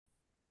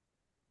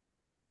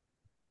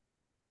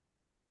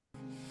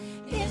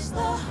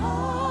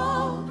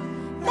Oh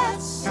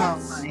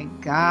my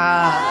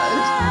God.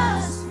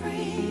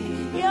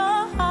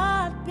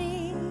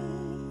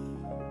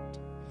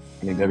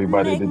 I need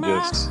everybody to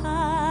just,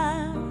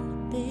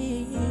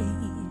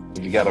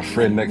 if you got a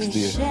friend next to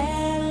you, just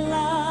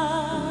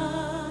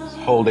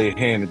hold their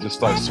hand and just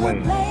start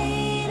swaying. Like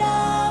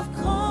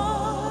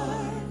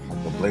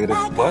a blade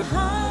of what?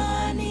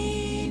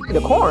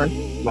 The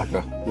corn. Like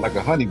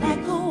a honeybee.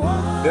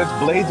 There's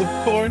blades of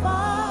corn. I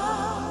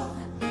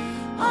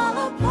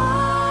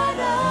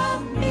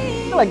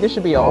feel like this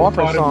should be an Oh,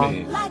 offer pardon song.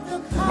 me.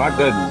 My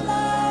goodness.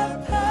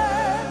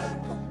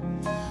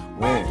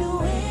 Man,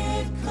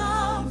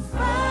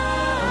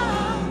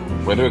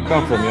 where did it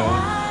come from, y'all?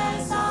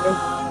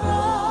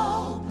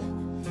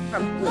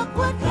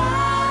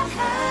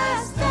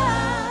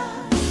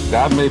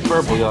 God made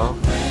purple, y'all.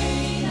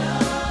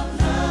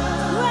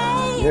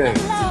 Yeah.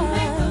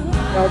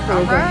 All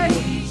right.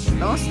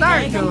 Don't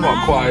start, Come Julie.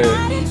 on, quiet.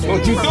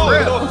 Don't you do For it.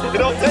 real. It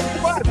don't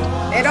take much.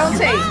 It don't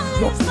take.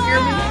 You hear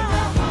me?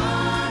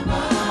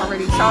 I'm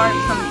already charged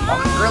from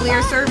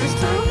earlier service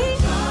too.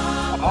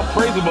 I'll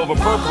praise him over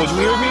purple. You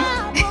hear me?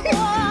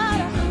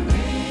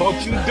 Don't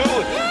you do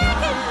it.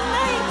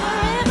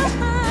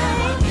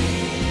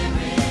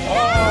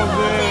 Oh,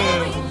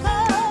 man.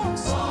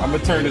 I'm going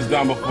to turn this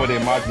down before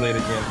they modulate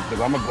again because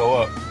I'm going to go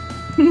up.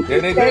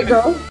 There you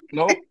go.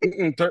 No.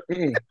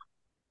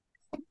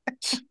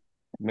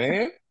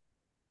 Man,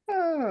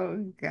 Oh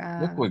look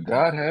God. what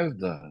God has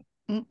done.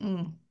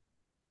 Mm-mm.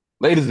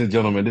 Ladies and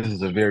gentlemen, this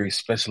is a very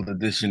special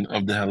edition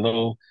of the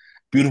Hello,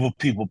 Beautiful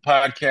People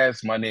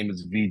podcast. My name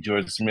is V.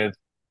 George Smith.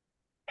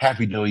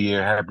 Happy New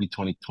Year. Happy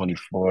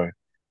 2024.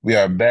 We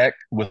are back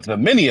with a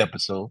mini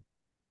episode.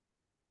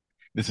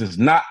 This is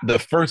not the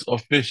first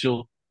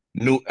official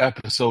new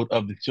episode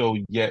of the show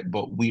yet,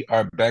 but we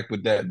are back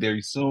with that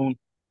very soon.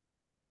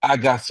 I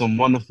got some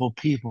wonderful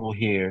people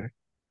here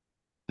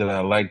that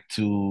I'd like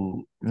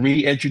to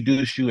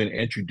reintroduce you and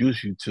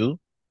introduce you to.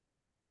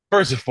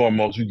 First and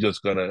foremost, we're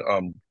just gonna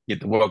get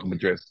the welcome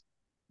address.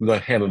 We're gonna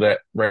handle that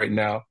right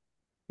now.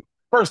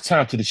 First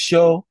time to the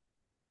show,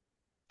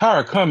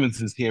 Tara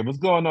Cummins is here. What's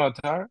going on,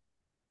 Tara?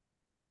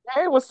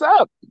 Hey, what's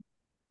up?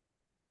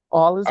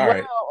 All is All well.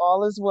 right,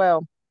 All is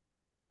well.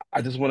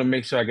 I just want to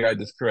make sure I got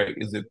this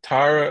correct. Is it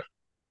Tara?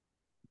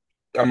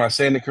 Am I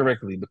saying it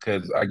correctly?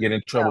 Because I get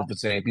in trouble No, for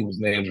saying people's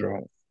names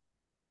wrong.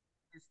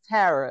 it's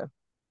Tara.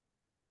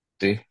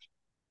 See,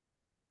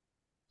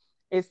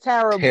 It's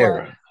Tara, but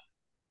Tara,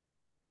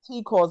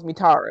 he calls me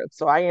Tara,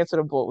 so I answer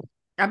to both.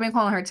 I've been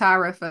calling her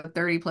Tyra for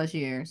 30 plus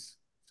years.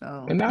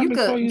 So and I've you been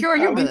good. calling you You're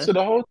Talisa good.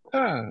 the whole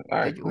time. All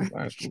right, Good, you cool. were. All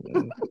right,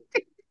 cool.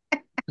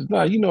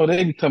 Nah, you know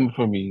they be coming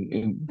for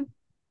me,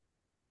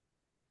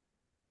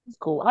 It's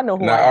cool. I know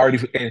and who I I am.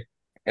 already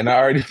and I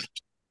already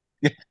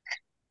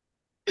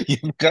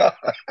you got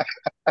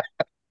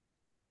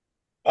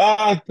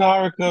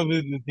Tara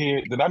Cummins is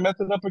here. Did I mess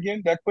it up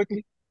again that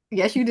quickly?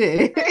 Yes, you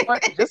did.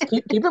 But just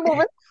keep it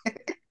moving.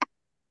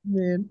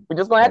 Man. We're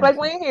just gonna act like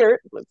we Okay. ain't hear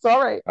it. It's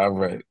all right. All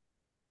right.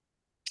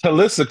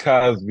 Talissa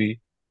Cosby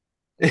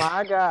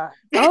My God.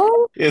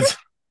 Oh, is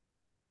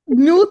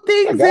new I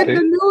things got in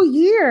the it. new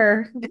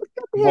year. Look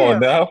Come on at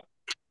now.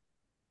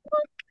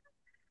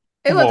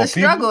 It Come was a on,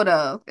 people. struggle,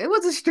 though. It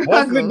was a Wasn't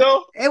it struggle.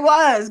 though? It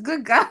was.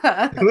 Good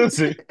God.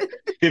 Listen,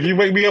 if you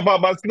wake me up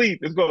out my sleep,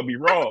 it's gonna be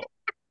wrong.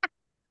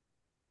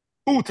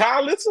 Who,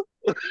 Talissa?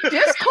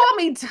 Just call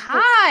me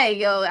Ty,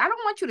 yo. I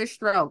don't want you to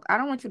struggle. I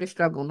don't want you to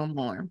struggle no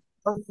more.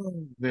 Oh,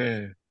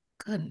 man.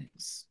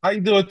 Goodness. How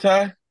you doing,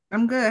 Ty?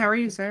 I'm good. How are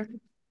you, sir?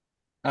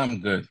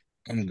 I'm good.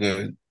 I'm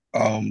good.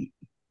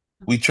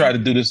 We tried to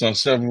do this on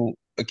several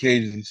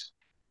occasions,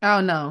 Oh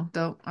no,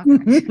 don't.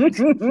 Okay.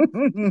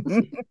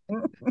 here.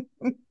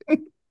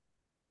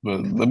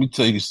 but let me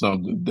tell you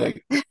something. That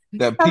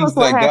Tell peace us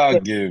what that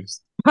happened. God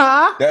gives,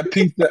 Huh? that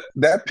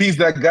peace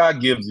that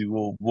God gives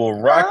you will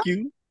rock Huh?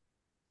 you.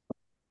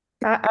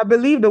 I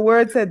believe the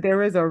word said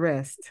there is a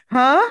rest.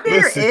 Huh?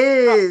 There Listen,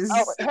 is.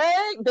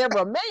 Hey, there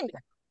remain.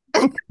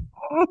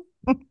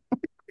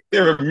 it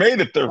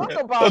remaineth the Talk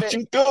rest. about Don't it.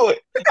 you do it.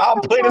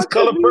 I'll play this About to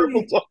color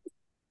purple be. song.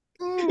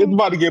 It's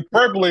about to get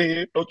purple in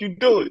here. Don't you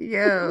do it.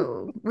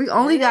 Yo, we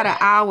only got an Yeah.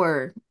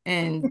 hour,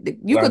 and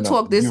you I could know.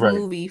 talk You're this right.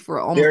 movie for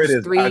There it almost is.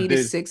 I three to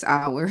did. 6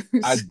 hours.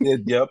 I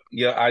did. Yep.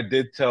 Yeah, I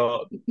did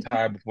tell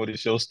Ty before the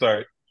show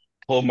start,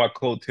 pull my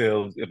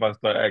coattails if I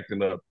start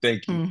acting up.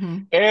 Thank you. hmm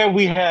And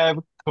we have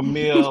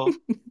Camille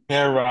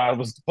Herrod.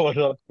 What's going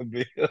on,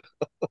 Camille?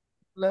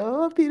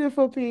 Hello,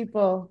 beautiful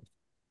people.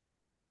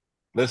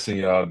 Listen,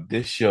 y'all,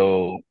 this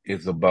show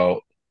is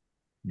about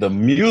the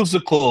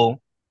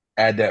musical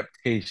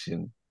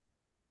adaptation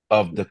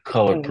of The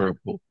Color Plain.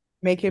 Purple.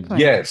 Make it plain.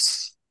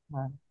 Yes,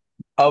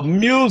 a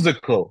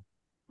musical.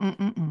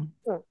 Mm-mm-mm.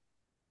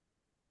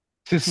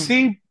 To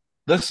see,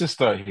 let's just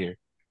start here.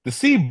 To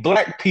see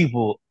black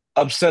people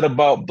upset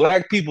about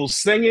black people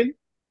singing,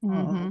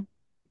 hmm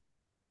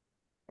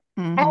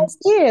hmm As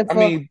if, I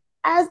mean,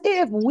 as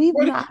if we've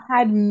what? not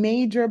had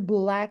major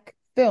black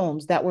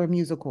films that were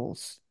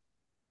musicals.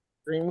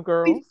 Dream We-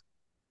 Girls.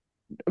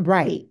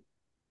 Right.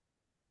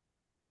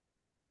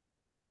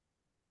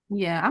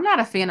 Yeah, I'm not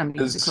a fan of It's,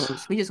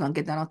 musicals. We just gonna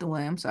get that out the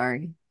way. I'm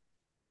sorry.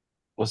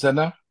 what's that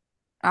now?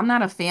 I'm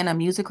not a fan of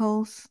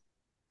musicals.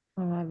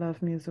 Oh, I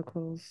love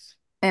musicals.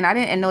 And I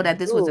didn't know that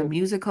this was a Ooh,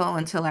 musical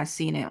until I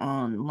seen it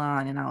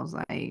online and I was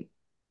like,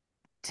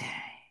 dang.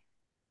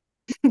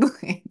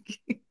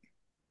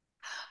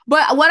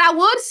 But what I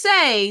would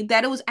say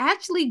that it was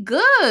actually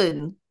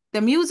good.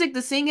 The music,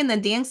 the singing, the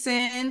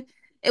dancing,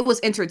 it was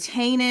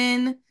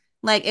entertaining.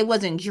 Like it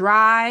wasn't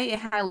dry. It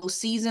had a little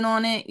season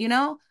on it, you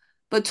know?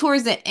 But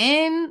towards the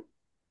end,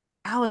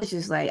 I was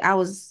just like, I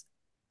was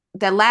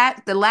the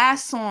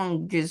last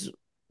song just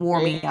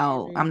wore me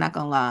out. I'm very. not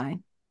gonna lie.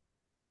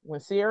 When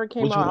Sierra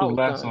came Which out, one I was the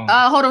was last done. song?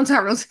 Hold on,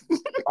 Tyrone.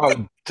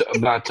 Oh,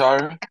 not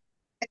Tara.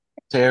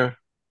 Tara.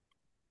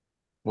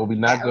 What we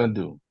not gonna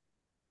do?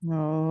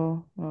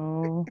 No,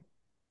 no,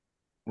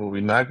 What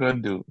we not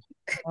gonna do?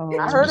 I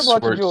oh. heard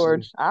about you, Besmirch,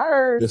 George. I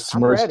heard.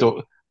 I'm besmirch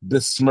ready.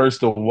 besmirch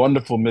the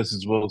wonderful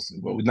Mrs.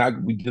 Wilson. But we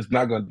just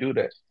not gonna do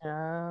that.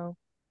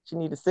 She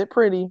need to sit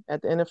pretty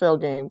at the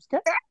NFL games.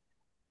 Okay.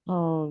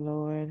 Oh,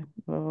 Lord,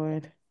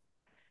 Lord.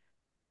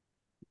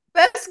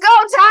 Let's go,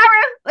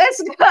 Tyra.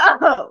 Let's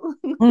go.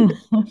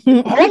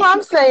 All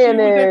I'm Agree saying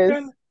with that is,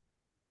 kind of-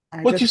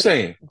 I What just you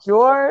saying?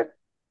 George.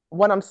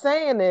 What I'm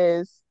saying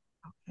is,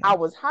 I okay.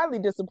 was highly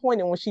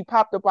disappointed when she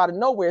popped up out of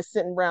nowhere,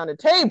 sitting around the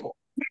table,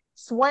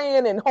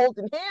 swaying and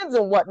holding hands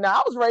and whatnot.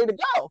 I was ready to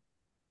go.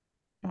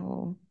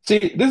 Oh,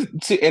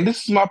 And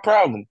this is my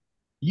problem.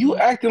 You Mhm.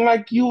 acting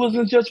like you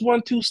wasn't just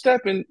 1-2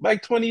 stepping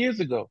like 20 years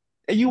ago.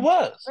 And you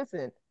was.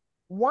 Listen,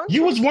 one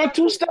You two was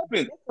 1-2 stepping is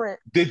stepping. different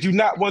Did you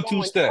not than 1-2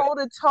 going step? toe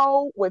to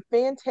toe with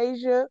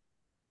Fantasia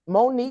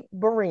Monique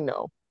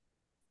Barino.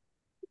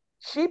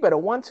 She better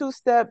one two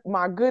step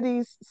my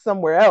goodies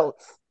somewhere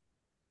else.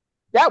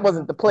 That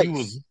wasn't the You place.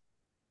 was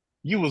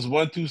you was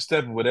 1-2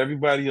 stepping with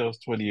everybody else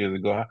 20 years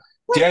ago. Huh?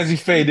 What? Jazzy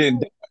Faye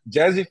didn't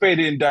Jazzy Faye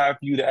didn't die for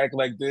you to act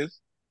like this.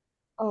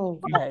 oh,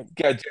 You Right.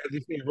 got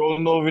Jazzy Faye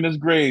rolling over in his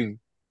grave.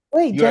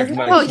 wait, You Jazzy acting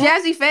like Oh, Faye she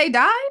died? Jazzy Faye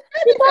died?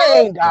 She Baby died?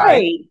 ain't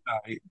died.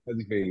 Wait,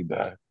 Jazzy Faye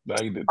died.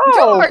 No, he didn't. Oh,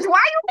 George,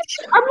 why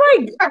I'm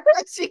like,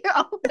 you?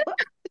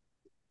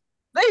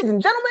 ladies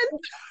and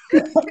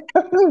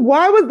gentlemen.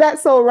 why was that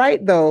so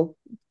right though?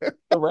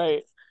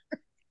 Right.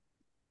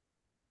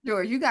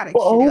 George, you gotta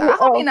chill. I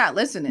Oh, hope you're not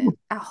listening.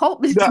 I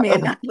hope this Nah,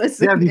 man not Jazzy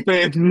listening.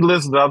 Faye, if you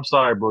listen, I'm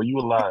sorry, bro. You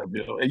alive,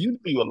 yo. And you know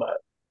you alive.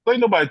 So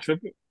ain't nobody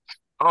tripping.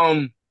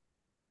 Um,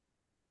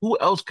 who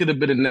else could have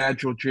been a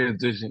natural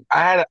transition?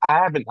 I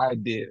have an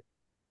idea,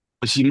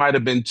 but she might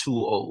have been too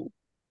old.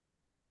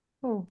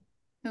 oh,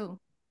 Who?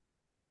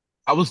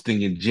 I was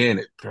thinking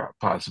Janet,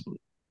 possibly.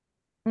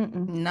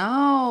 mm-mm.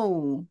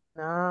 No.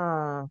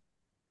 Nah.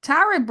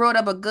 Tyra brought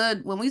up a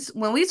good when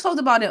we talked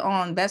about it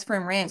on Best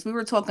Friend Ranks, we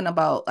were talking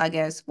about, I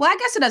guess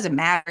it doesn't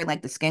matter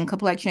like the skin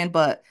complexion,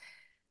 but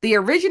the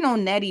original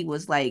Nettie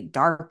was like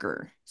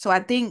darker. So I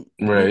think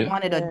we Right.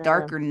 wanted a Yeah.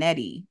 darker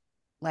Nettie.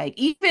 Like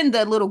even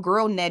the little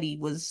girl Nettie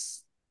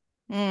was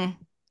mm,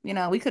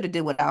 we could have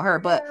did without her,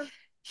 but Yeah.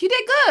 she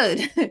did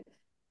good.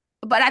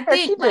 But I Yeah,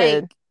 she think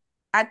did.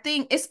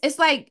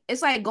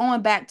 it's like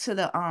going back to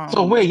the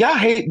So wait,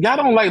 y'all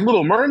don't like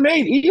Little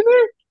Mermaid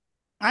either?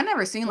 I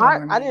never seen Little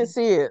I didn't Mermaid.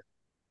 see it.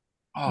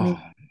 Oh Me.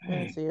 I didn't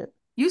man. see it.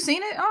 You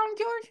seen it,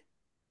 George?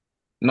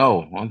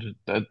 No,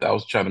 I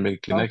was trying to make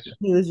a Oh, connection.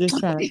 he was just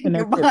trying to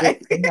connect it with Goodbye.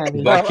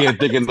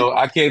 Maddie. 'Cause Well,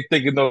 I can't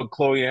think of no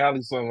Chloe and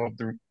Halle song off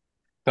the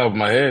top of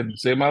my head.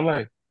 Save my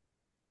life.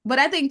 But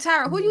I think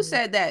Tyra, who you mm,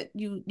 said that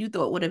you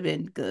thought would have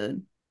been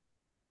good?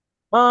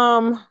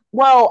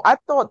 well, I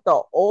thought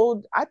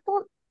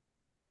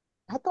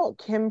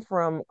Kim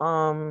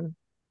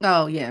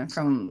Oh yeah,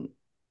 from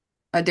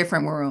A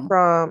Different World.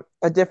 from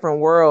A Different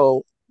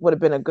World would have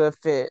been a good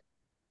fit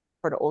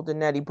for the older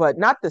Nettie, but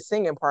not the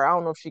singing part. I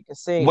don't know if she can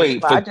sing,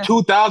 Wait, but for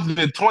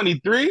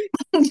 2023?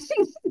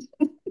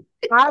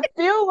 I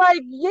feel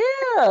like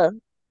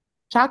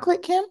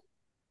Chocolate Kim?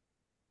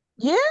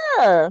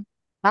 yeah,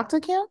 Dr.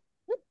 Kim?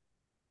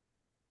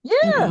 yeah.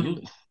 Mm-mm.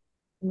 You,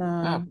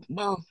 No.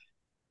 well,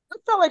 I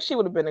felt like she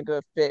would have been a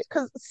good fit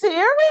because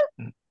Sierra,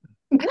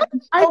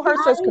 nothing I, know her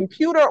says I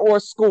computer or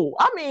school.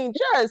 I mean,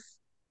 just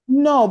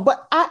no,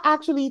 but I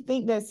actually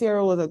think that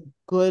Sarah was a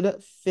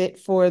good fit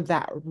for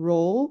that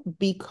role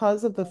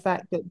because of the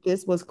fact that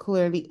this was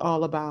clearly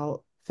all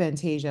about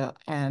Fantasia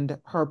and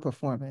her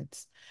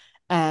performance.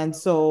 And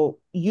so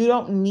you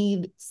don't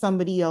need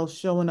somebody else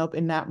showing up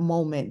in that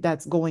moment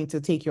that's going to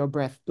take your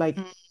breath. Like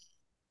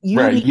you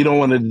right. need You don't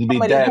want it to be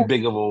somebody that who,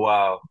 big of a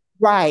wow.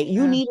 right,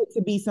 you Yeah. need it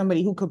to be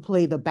somebody who could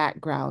play the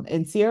background.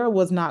 And Sierra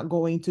was not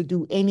going to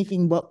do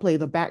anything but play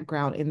the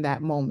background in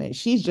that moment.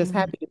 She's just Mhm.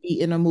 happy to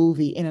be in a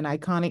movie, in an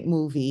iconic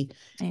movie,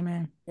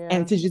 Amen. yeah.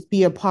 and to just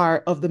be a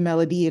part of the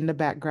melody in the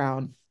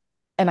background.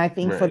 And I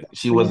think for Right. that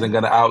She wasn't reason,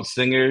 gonna out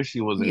sing her.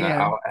 She wasn't gonna Yeah.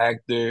 out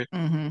act her.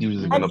 She was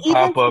Mm-hmm. and gonna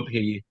pop up,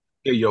 hear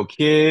your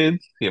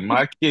kids, hear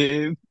my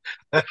kids.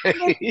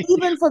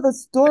 even for the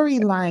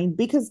storyline,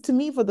 because to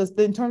me, for the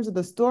in terms of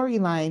the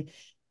storyline,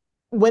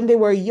 when they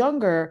were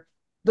younger,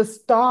 the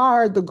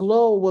star, the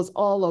glow was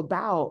all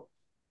about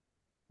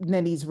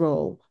Nettie's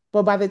role.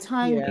 But by the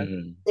time Yeah.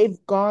 Mhm.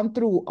 they've gone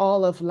through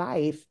all of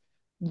life,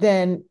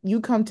 then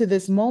you come to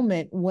this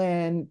moment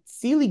when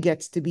Celie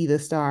gets to be the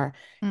star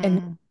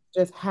and Mm.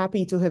 just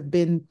happy to have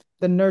been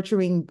the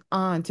nurturing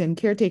aunt and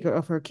caretaker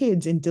of her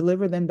kids and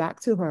deliver them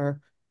back to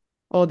her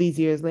all these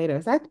years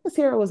later. So I think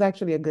Sarah was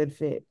actually a good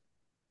fit.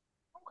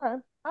 Okay.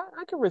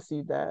 I can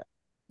receive that.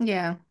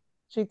 Yeah.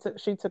 She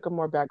took a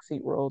more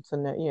backseat role to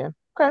that. Yeah.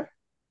 Okay.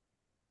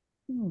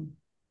 Hmm.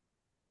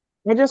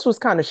 I just was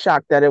kind of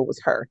shocked that it was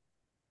her.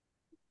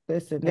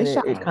 Listen, they And it,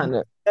 shot it Mhm. kind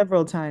of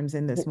several times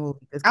in this movie.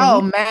 Can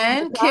Oh we start from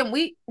man, the top? can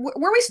we? Where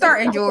we Let's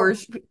starting, start from,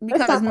 George?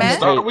 let's Because start from the man.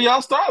 Start. wait. We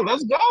all start.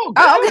 Let's go. Go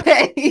Oh, ahead.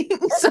 okay.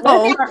 Let's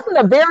So start from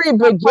the very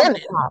start from the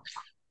beginning. top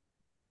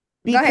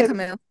go ahead, because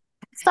Camille.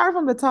 start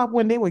from the top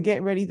when they were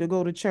getting ready to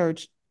go to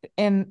church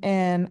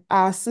and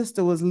our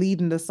sister was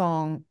leading the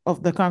song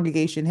of the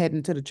congregation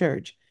heading to the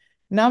church.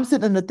 Now I'm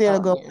sitting in the theater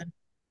Oh going, yeah.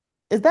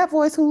 is that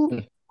voice who?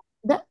 Mm.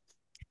 That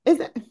is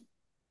that?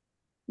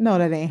 No,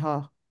 that ain't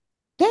her.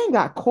 They ain't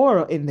got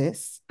Cora in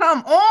this.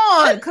 Come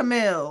on,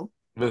 Camille.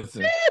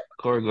 Listen,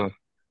 Corey gonna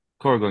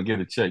Corey gonna get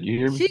a check. You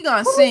hear me? She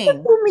gonna Cora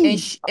sing, for and me,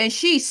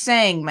 she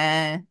sang,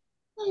 man.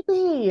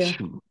 baby.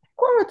 Shoot.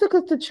 Cora took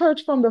us to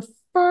church from the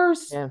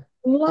first Yeah.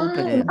 line.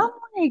 Opening, I'm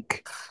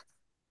like,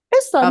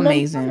 it's Sunday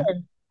amazing.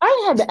 morning.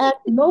 I ain't had to ask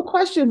no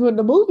questions when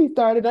the movie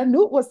started. I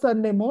knew it was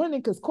Sunday morning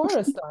because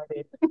Cora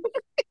started.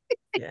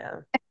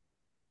 Yeah.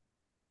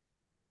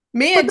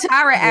 Me But and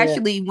Tyra Yeah.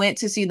 actually went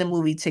to see the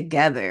movie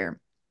together.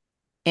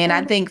 And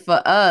I oh, think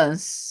for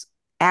us,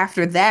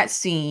 after that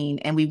scene,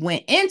 and we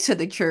went into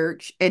the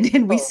church, and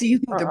then we oh, see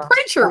who the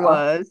preacher uh-uh.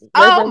 was.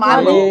 Oh Reverend my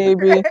Lonnie. Lord.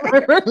 Baby.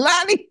 Reverend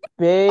Lonnie.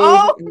 Big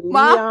Oh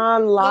my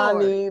Leon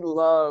Lord. Lonnie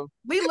love.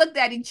 We looked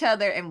at each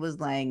other and was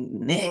like,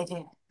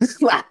 nigga.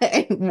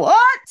 Like,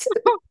 what?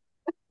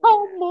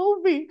 Whole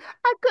movie.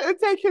 I couldn't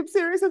take him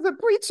serious as a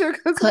preacher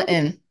because I'm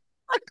Couldn't,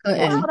 like, That's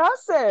wow. what couldn't, I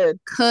said.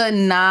 could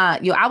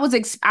not. Yo, I was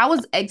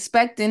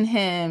expecting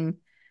him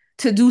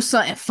to do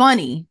something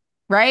funny,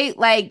 right?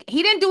 Like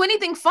he didn't do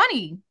anything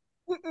funny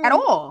at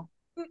Mm-mm, all.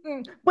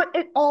 mm-mm. But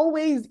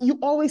you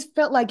always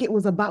felt like it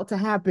was about to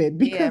happen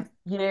because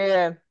Yeah.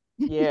 Yeah.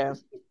 Yeah.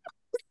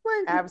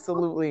 like,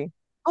 Absolutely.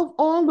 of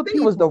all I the think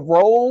it was people, the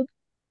robe.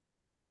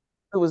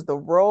 It was the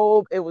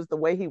robe. It was the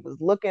way he was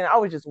looking. I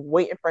was just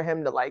waiting for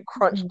him to like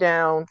crunch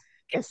down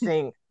and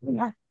sing.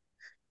 "I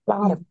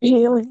got a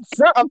feeling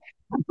something."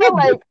 I feel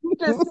like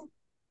just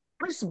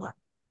whisper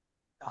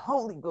the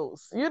Holy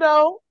Ghost,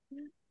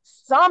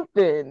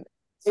 something.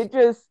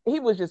 He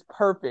was just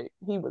perfect.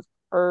 He was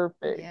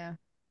perfect. Yeah.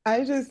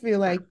 I just feel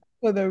like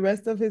for the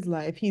rest of his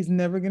life, he's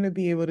never going to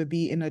be able to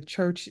be in a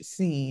church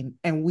scene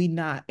and we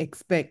not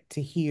expect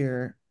to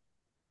hear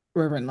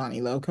Reverend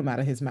Lonnie Lowe come out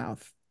of his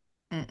mouth.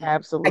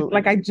 Mm-mm.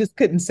 Like Absolutely. I just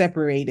couldn't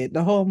separate it.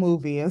 The whole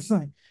movie, it's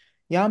like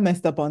y'all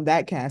messed up on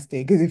that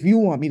casting because if you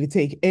want me to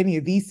take any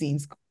of these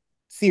scenes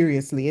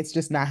seriously, it's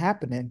just not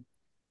happening.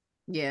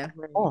 Yeah.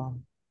 Right. Oh,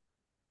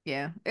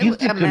 Yeah. It was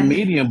He's a a man.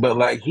 comedian, but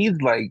like he's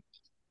like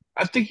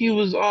I think he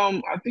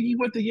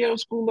went to Yale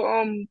School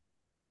of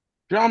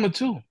drama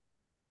too.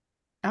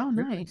 Oh,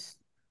 nice.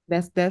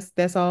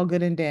 that's all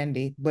good and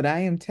dandy. But I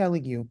am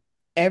telling you,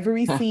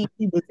 every scene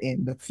he was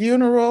in, the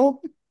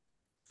funeral,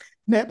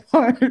 that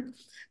part,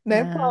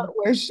 that Yeah. part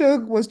where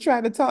Suge was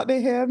trying to talk to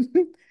him,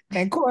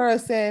 and Cora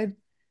said,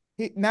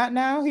 "Not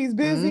now, he's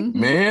busy."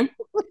 Hmm. Man,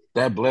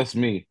 that blessed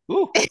me.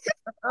 Ooh,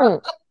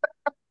 Mm.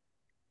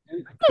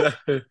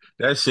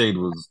 that shade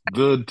was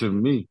good to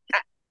me.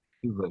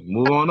 He's like,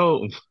 move on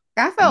over,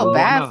 I felt move on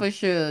bad out. for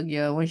Suge,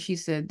 yo, when she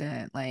said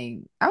that. Like,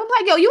 I was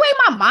like, yo, you ain't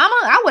my mama.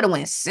 I would have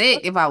went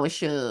sick if I was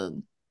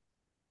Suge.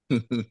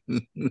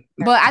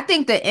 But I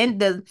think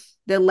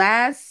the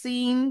last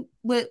scene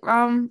with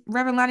Reverend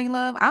Lonnie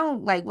Love, I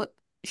don't like what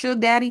Suge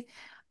Daddy.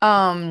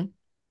 Um,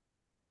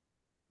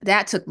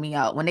 that took me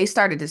out. When they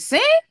started to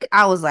sing,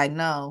 I was like,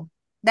 no.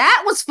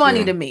 That was funny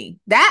Yeah, to me.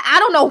 That I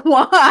don't know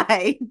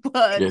why,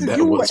 but yeah, that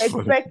You were was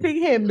funny. expecting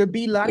him to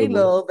be Lonnie It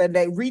was. Love and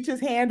they reach his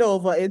hand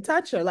over and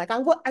touch her. Like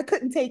I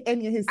couldn't take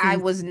any of his I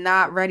scenes. was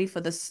not ready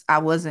for this. I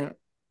wasn't.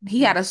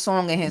 He had a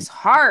song in his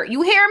heart.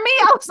 You hear me?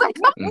 I was like,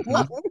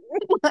 Hmm.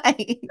 like,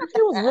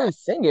 He was really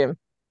singing.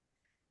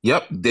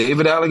 Yep,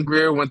 David Allen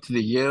Greer went to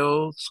the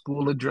Yale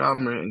School of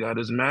Drama and got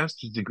his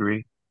master's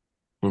degree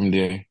from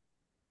there.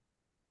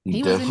 He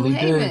he was in New definitely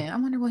did. Haven. I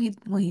wonder what he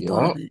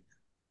thought of Yep. it.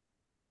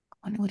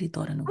 I wonder what he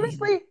thought of New Haven.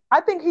 Honestly,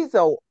 I think he's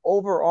a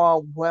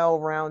overall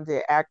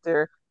well-rounded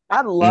actor.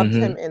 I loved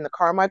Hmm. him in the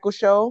Carmichael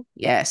show.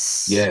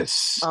 Yes,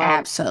 Yes, He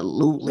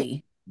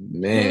absolutely.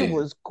 he man.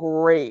 was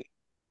great.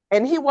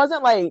 And he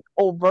wasn't like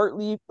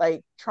overtly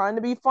like trying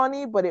to be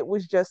funny, but it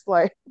was just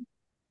like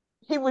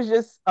he was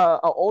just a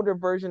older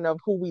version of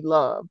who we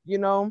love.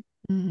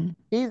 Mhm.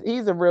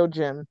 He's a real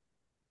gem.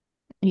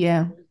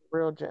 Yeah, He's a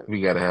real gem.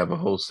 We got to have a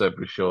whole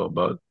separate show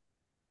about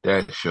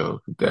that show.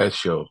 That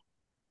show.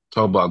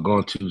 Talk about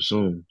going too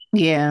soon.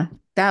 yeah.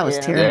 That was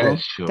Yeah. That terrible.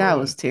 That show.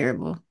 was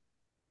terrible.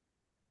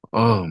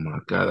 Oh my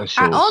God, that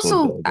show was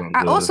so doggone I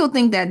good. also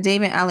think that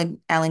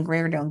Allen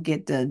Greer don't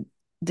get the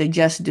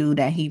just due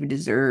that he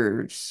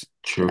deserves.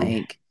 True.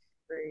 Like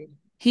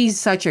he's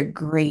such a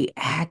great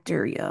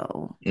actor,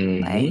 yo.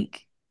 Hmm.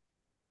 Like,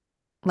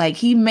 like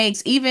he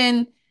makes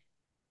even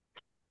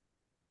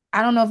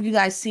I don't know if you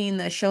guys seen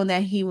the show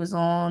that he was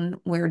on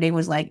where they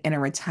was like in a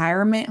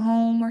retirement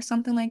home or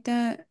something like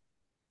that.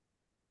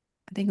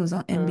 I think it was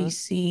on Mm.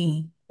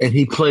 NBC. And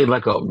he played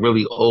like a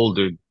really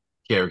older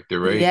character,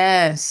 right?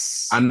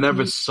 I Yes.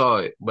 never saw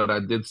it, but I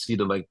did see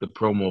the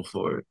promo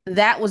for it.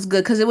 That was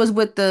good because it was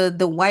with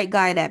the white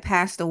guy that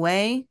passed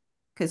away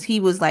because he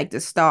was like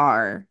the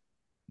star.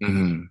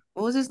 Hmm.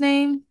 What was his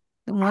name?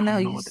 The I one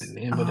that don't know what the he's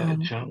name of that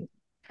junk.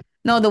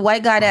 no, the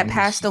white guy that Let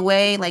me passed see.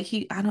 away. Like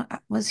he I don't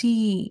was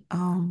he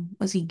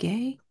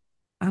gay?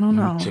 I don't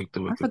Let me know. check the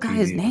I forgot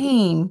his Wikipedia.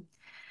 name.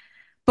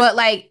 But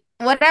like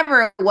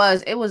whatever it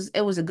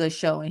was a good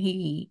show and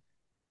he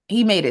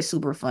made it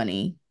super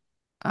funny.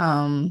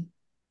 Um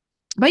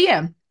but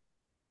yeah,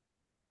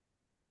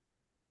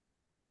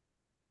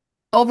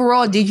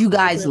 overall, did you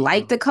Call guys this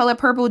like show. The Color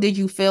Purple? Did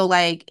you feel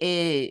like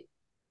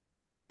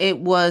it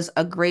was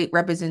a great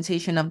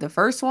representation of the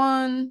first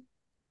one?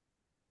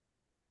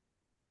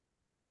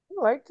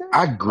 I liked it,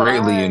 I but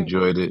greatly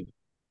enjoyed it.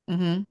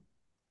 Mm-hmm.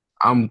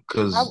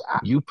 Because I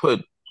you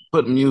put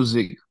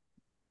music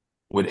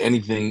with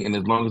anything, and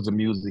as long as the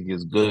music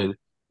is good,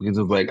 because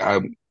it's like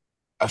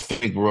I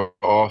think we're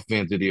all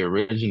fans of the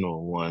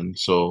original one,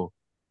 so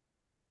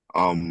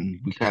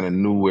we kind of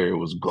knew where it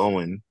was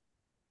going.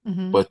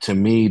 Mm-hmm. But to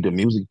me, the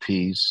music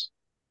piece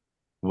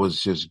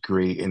was just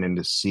great, and then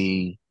to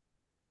see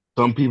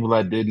some people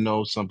I did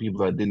know, some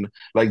people I didn't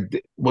like.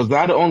 Was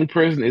I the only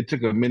person? It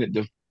took a minute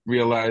to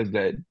realize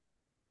that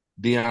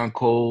Deion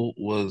Cole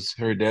was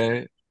her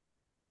dad.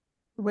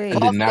 I Wait,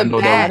 did Off the not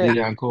know that I was bat, didn't.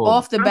 Deion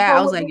Cole. off the bat,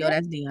 I Uncle was was like, yo, there.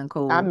 that's Deion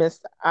Cole.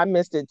 I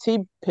missed it. T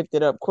picked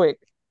it up quick.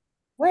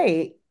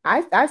 wait.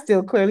 I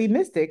still clearly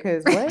missed it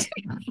because what?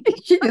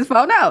 She just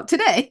found out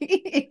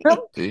today.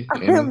 See, I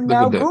Amy, am look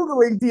now at that.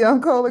 Googling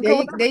Dion Cole and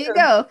There you Kardashian.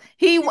 go.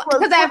 He He was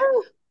because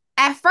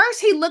at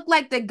first he looked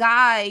like the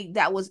guy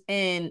that was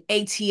in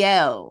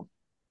ATL.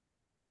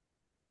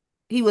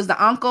 He was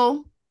the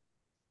uncle.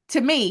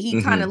 To me, he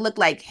kind of Hmm. looked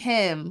like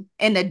him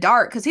in the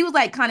dark because he was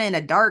like kind of in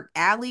a dark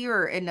alley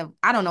or in the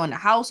I don't know in the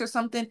house or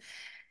something.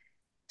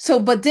 So,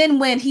 but then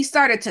when he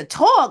started to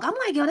talk, I'm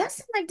like, yo, that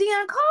sounds like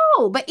Deion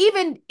Cole. But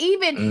even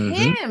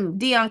Hmm. him,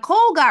 Deion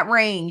Cole got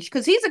range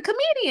because he's a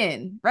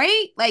comedian,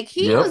 right? Like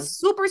he Yep. was Yes.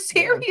 super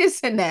Yeah.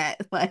 serious in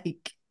that.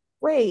 Like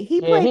Wait,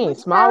 he Yeah, played he ain't which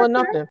smiling character?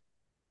 nothing.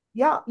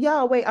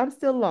 Y'all, wait, I'm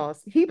still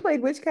lost. He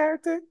played which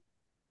character?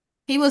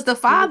 he was the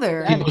He was the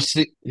father. daddy.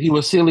 He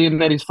was Cillian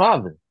Netty's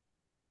father.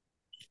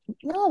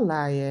 Y'all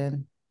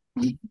lying.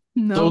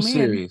 No So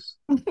man. serious.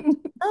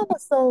 I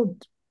was so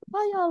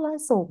why y'all lie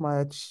so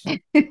much?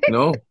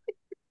 No,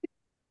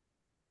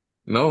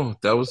 no,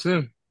 that was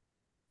him.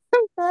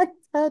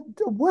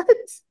 What?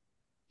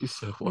 He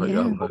said, "Why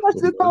y'all Yeah. I laugh watched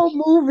so this whole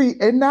much?" movie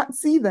and not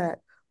see that.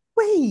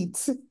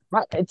 Wait.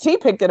 T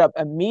picked it up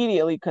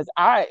immediately because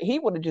I he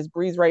would have just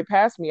breezed right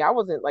past me. I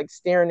wasn't like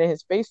staring in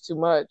his face too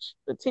much,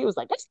 but T was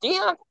like, "That's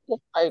Dion." Like,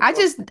 I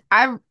just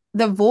I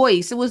the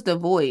voice, it was the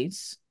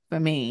voice for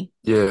me.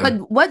 Yeah,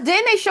 But what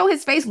didn't they show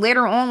his face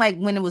later on, like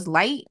when it was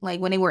light,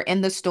 like when they were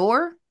in the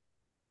store?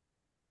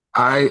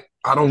 I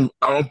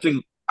don't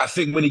think I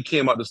think when he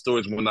came out the store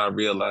is when I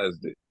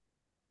realized it.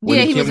 When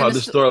Yeah, he he was came in out the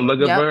the store. store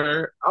looking for Yep.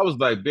 her, I was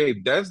like,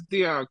 "Babe, that's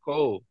Deion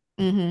Cole."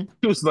 Hmm.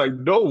 He was like,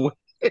 "No way!"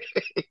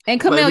 And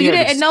Like Camille, we you had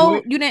to didn't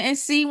know, squint. you didn't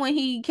see when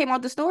he came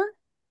out the store?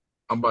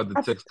 I'm about to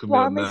I text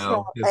Camille promise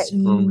now. y'all His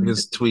from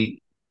his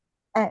tweet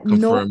at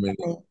no confirming it.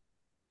 point,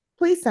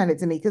 please send it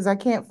to me because I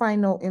can't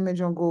find no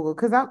image on Google.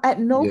 Because I'm at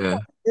no Yeah,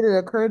 point did it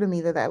occur to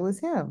me that that was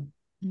him.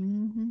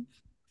 Hmm.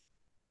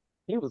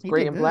 he was He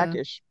great did and good.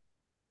 blackish.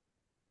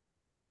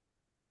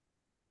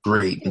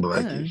 He great and did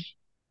good. blackish.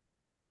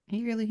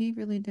 He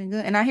really did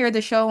good. And I hear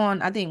the show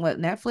on, I think what,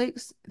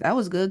 Netflix? That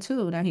was good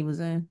too that he was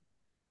in.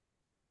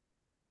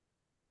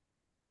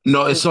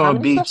 No, His it's on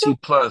comedy BT special.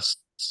 Plus.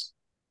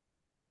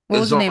 What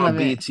was It's the name on of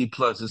it? BT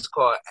Plus. It's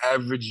called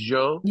Average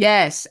Joe.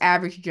 Yes,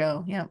 Average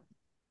Joe. Yep.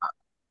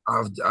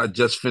 I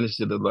just finished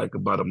it like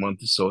about a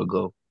month or so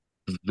ago.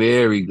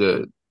 Very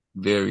good,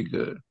 very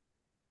good.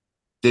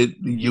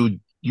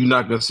 You're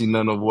not gonna see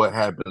none of what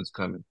happens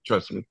coming.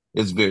 Trust me,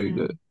 it's very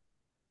good,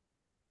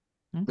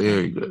 Mm,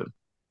 okay. very good,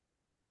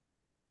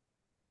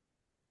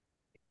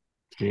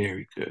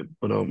 very good.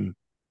 But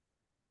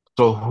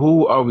so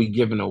who are we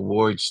giving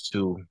awards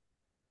to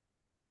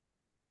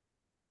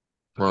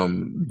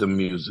from the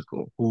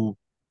musical? Who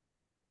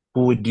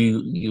would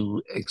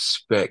you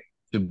expect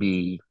to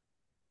be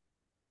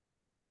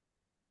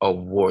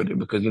awarded?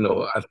 Because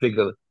I think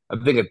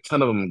a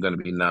ton of them are gonna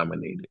be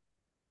nominated.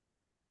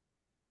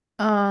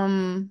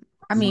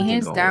 I Who mean, you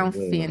think hands gonna down,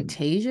 win?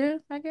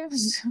 Fantasia, I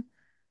guess.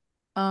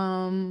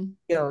 Um,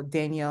 Yo,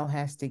 Danielle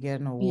has to get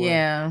an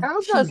award. yeah, I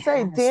was gonna she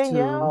say has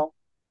to. Danielle,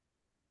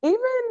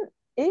 even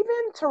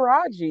even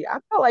Taraji. I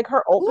felt like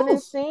her opening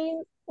Oof.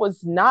 scene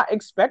was not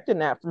expecting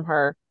that from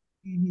her.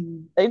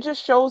 Mhm. It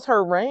just shows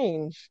her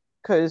range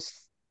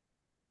because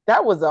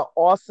that was a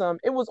awesome.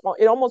 It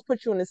almost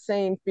put you in the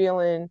same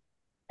feeling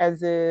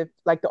as if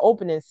like the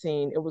opening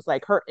scene, it was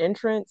like her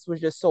entrance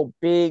was just so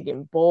big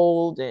and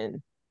bold,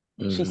 and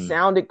she Hmm.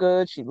 sounded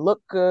good, she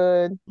looked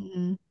good.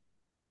 Mhm.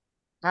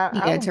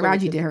 I Yeah, was really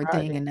Taraji did her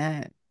thing Taraji. in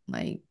that.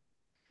 Like,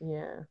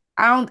 Yeah,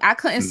 I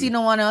couldn't see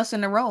no one else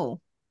in the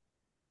role.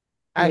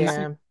 I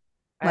agree. yeah,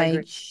 I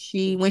agree. Like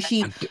she when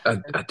she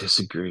I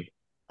disagree.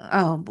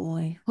 oh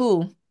boy.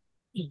 Who?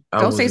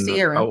 I Don't say wasn't a,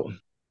 Sierra.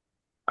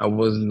 I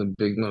wasn't a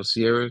big no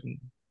Sierra.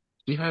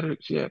 She had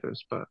her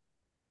spot.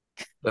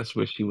 That's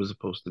where she was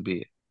supposed to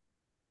be.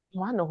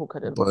 Well, I know who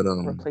could have But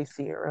replaced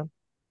Sierra.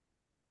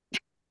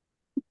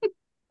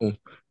 well,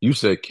 you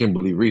said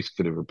Kimberly Reese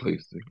could have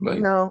replaced her.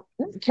 Like, No,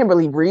 not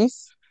Kimberly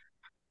Reese.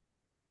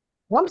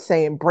 Well, I'm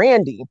saying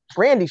Brandy.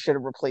 Brandy should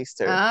have replaced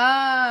her.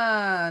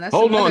 Ah, that's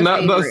hold on, another now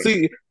favorite.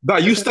 see, now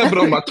you That's stepping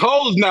on another my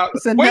toes now.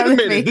 that's Wait a another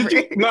minute, did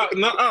you? favorite. No,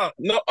 no,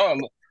 no.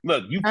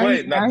 Look, you Now,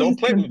 play now. now Don't he's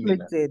play with me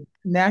now. conflicted.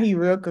 Now he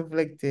real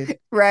conflicted.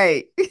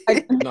 Right.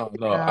 I, No,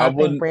 no, I I think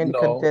wouldn't. Brandy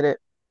could have No, did it.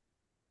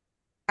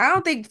 I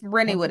don't think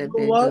Rennie would have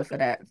been good what? for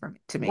that for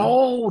to me.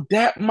 oh,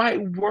 that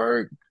might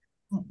work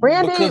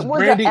Brandy because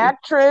was an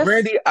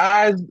actress.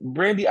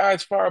 Brandy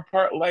eyes far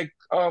apart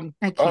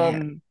I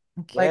can't.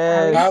 I Like can't.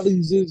 Hallie. Yes.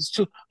 Hallie's is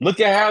too. Look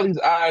at Hallie's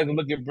eyes and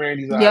look at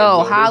Brandy's eyes, Yo,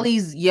 yo. They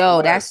Holly's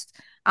yo, black. that's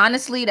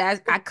honestly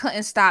that I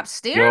couldn't stop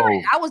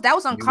staring. Yo, That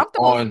was you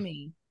uncomfortable for on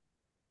me.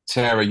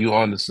 Tara? You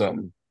on to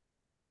something?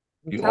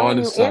 I'm You on telling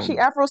to you, and she something?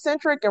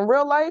 Afrocentric in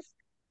real life.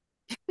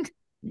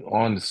 You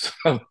on to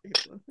something?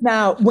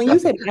 Now, when you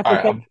said All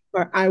right,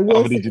 Afrocentric, I I'm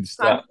will gonna say need you to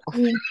stop.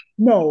 costume.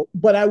 No,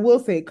 but I will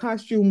say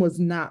costume was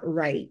not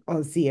right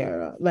on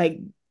Sierra. Like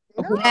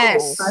her No.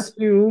 Yes.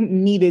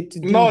 costume needed to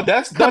No, do.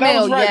 that Camille,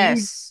 was right.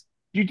 yes.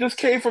 You just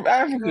came from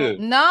Africa.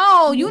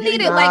 No, you You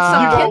needed like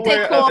some you Nah. gonna kente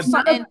wear cloth, a It's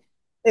not something. about,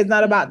 it's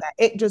not about that.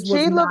 It just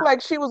was She looked not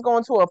like she was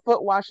going to a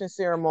foot washing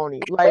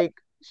ceremony. Like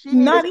she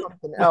needed not.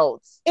 something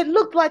else. It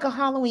looked like a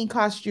Halloween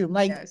costume.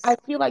 Like I Yes.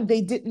 feel like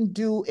they didn't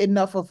do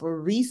enough of a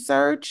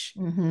research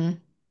Mm-hmm.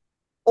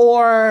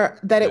 or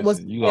that it was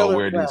listen. You gonna tailored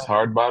wear these well.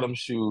 hard bottom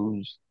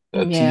shoes,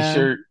 a Yeah,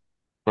 t-shirt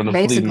from the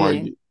flea basically.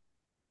 market,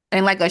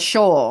 And like a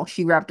shawl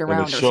she wrapped and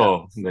a around herself.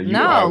 shawl. That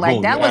you all No, right? like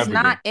Boom, that you're was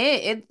not African.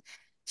 it.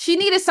 She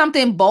needed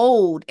something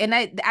bold. And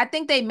I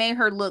think they made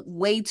her look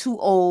way too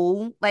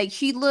old. Like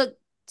she looked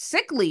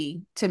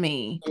sickly to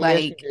me. Yeah,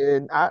 she Like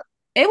did. Um,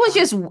 it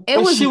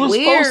But was she was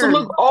supposed to weird.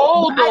 look no, but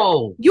old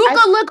though. You I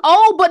could look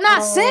old but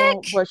not No,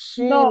 sick. but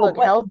she no,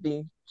 looked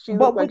healthy. She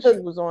looked but like with she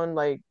the was on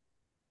like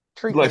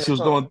Like treatment she or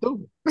was going something.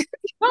 through.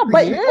 no,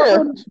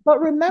 Yeah. but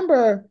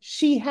remember,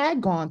 she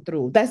had gone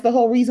through. That's the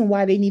whole reason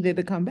why they needed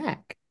to come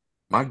back.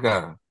 My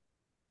God.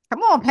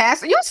 Come on,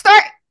 Pastor.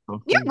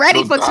 You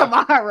ready Look, for it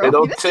tomorrow.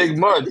 don't This is take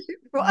much.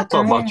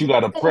 Talk about you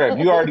got to prep.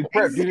 You already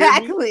prepped. You hear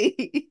me?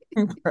 exactly.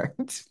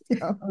 Right.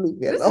 Yeah, leave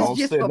me This is alone. Don't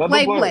just say for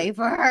nothing but play it.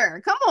 for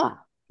her. Come on.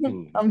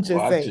 I'm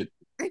just Watch saying. it.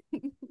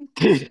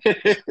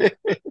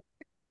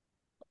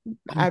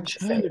 I'm I'm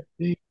just trying saying. to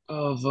think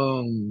of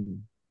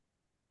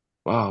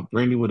wow,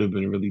 Brandy would have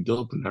been really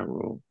dope in that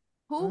role.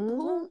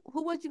 Hmm.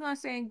 Who was you gonna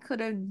say could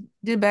have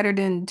did better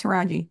than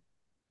Taraji?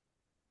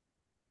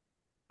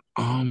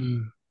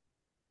 Um,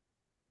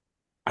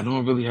 I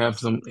don't really have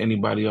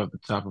anybody off the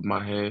top of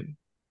my head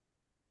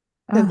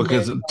Because Oh.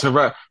 because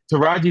there's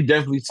Taraji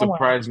definitely no one.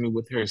 surprised me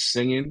with her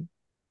singing.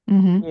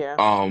 Mm-hmm. Yeah.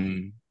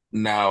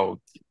 Now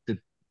th-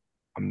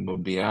 I'm gonna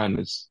be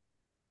honest,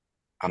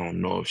 I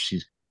don't know if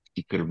she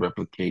could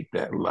replicate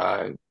that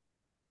live,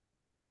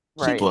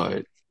 She Right. can.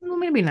 but Well,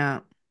 maybe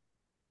not.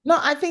 No,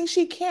 I think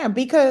she can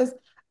because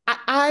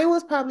I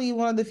was probably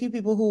one of the few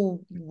people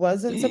who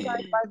wasn't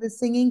surprised by the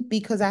singing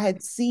because I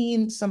had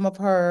seen some of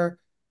her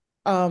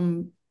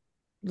um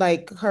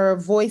like her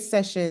voice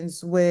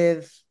sessions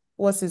with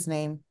what's his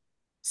name?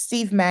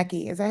 Steve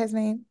Mackey. Is that his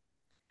name?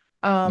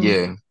 Um,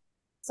 yeah,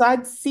 so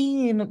I'd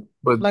seen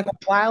but like a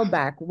while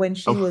back when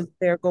she I'm was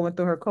there going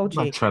through her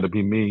not coaching. trying to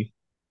be mean.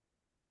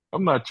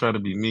 I'm not trying to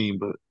be mean,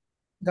 but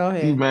Go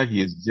Steve ahead.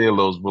 Mackey is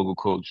J-Lo's vocal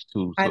coach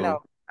too, I know,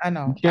 so I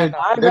you know, I can't know,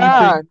 My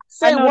everything. God.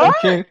 I Say know You what?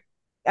 that, can't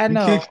I you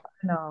can't know,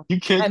 I know, you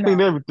I can't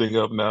clean know, everything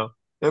up now.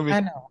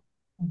 I know.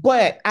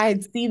 But I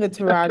had seen the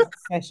Taraji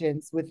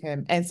sessions with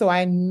him, and so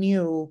I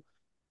knew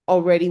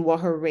already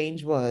what her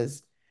range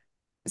was.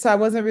 So I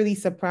wasn't really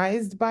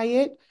surprised by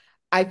it.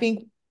 I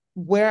think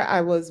where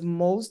I was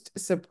most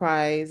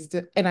surprised,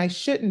 and I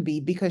shouldn't be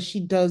because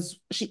she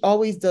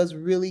always does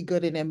really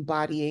good in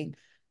embodying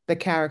the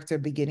character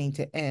beginning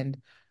to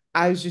end.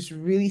 I was just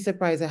really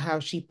surprised at how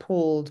she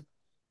pulled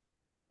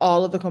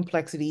all of the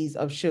complexities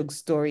of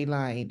Suge's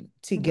storyline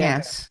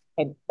together Yes,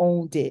 and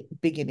owned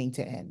it beginning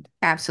to end.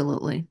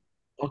 absolutely.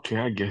 Okay,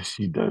 I guess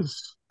she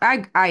does.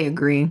 I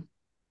agree.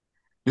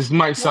 This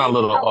might The only sound a thing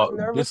little I was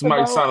nervous this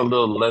might about. sound a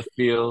little left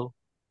field,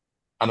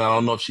 and I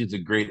don't know if she's a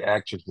great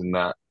actress or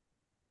not,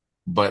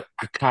 but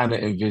I kind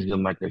of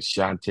envision like a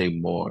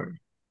Shantae Moore.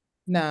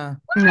 Nah,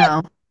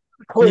 No,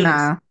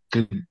 Please. nah.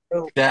 'Cause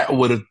nope. that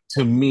would have,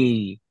 to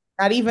me,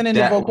 Not even in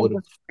the that vocal would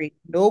have, history.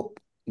 Nope,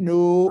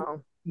 nope,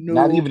 Um,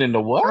 not nope, even in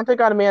the what? Shante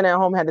got a man at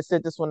home had to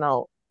sit this one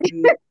out.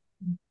 nope.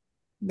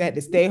 That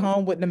to stay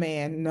home with the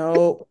man.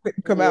 No,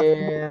 come out.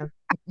 Yeah.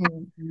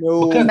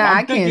 because No. Nah,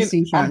 I can't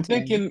see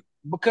Shantae.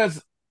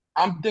 because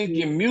I'm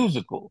thinking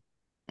musical.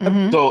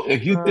 Hmm. So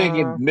if you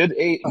thinking Uh,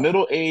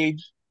 middle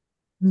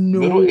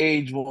No,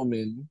 age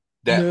woman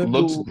that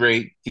looks no,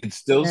 great, can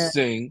still no,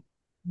 sing.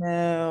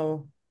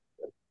 no,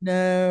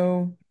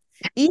 no.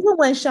 Even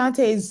when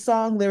Shantae's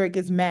song lyric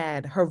is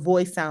mad, her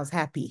voice sounds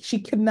happy.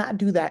 She could not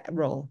do that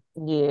role.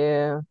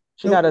 yeah.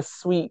 She got a Nope.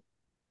 sweet,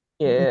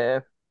 Mm-mm.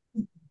 yeah.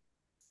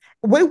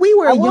 When we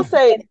were I will young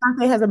say, and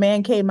Shantae has a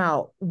man came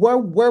out,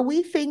 were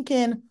we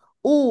thinking,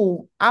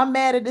 "Ooh, I'm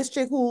mad at this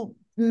chick who"?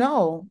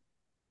 No,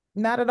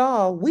 not at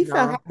all. We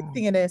felt no. happy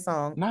singing that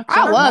song. Not I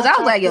y'all, was. I not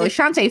was y'all like, yo, paying,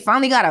 Shantae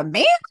finally got a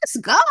man. Let's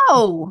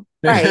go.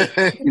 Right.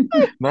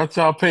 not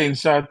y'all paying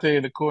Shantae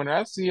in the corner.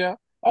 I see y'all.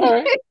 All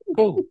right,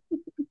 cool.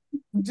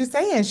 Just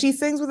saying, she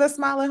sings with a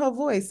smile in her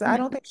voice. I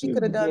don't think she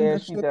could have done Yeah, the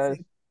she lip does.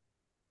 sync.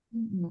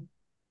 Mm-mm.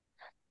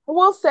 I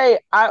will say,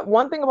 I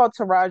one thing about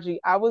Taraji,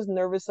 I was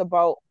nervous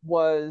about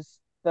was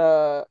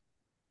the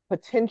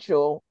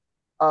potential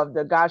of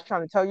the guys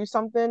trying to tell you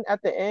something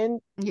at the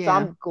end. So Yeah.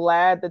 I'm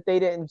glad that they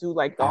didn't do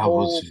like the I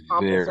was whole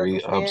pomp and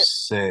very circumstance.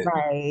 upset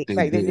Right. they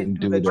Like they didn't didn't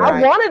do the do I that.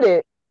 dry. wanted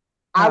it.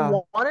 I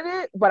No, wanted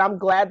it, but I'm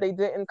glad they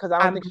didn't because I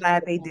don't I'm think she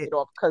glad could have they pulled did. it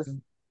off. Because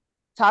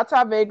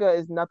Tata Vega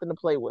is nothing to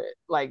play with.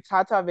 Like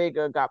Tata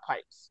Vega got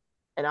pipes,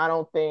 and I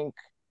don't think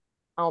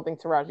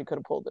Taraji could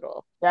have pulled it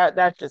off.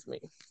 That's just me.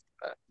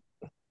 But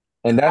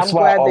And that's I'm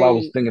why glad all I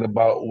was they. thinking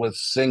about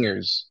was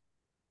singers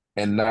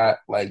and not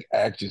like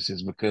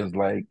actresses, because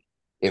like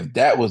if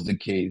that was the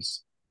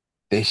case,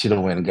 they should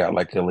have went and got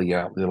like a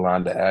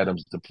Yolanda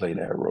Adams to play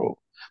that role.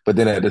 But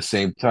then at the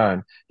same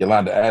time,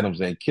 Yolanda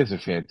Adams ain't kissing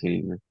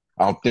Fantasia.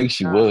 I don't think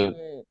she Nah, she would.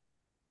 ain't.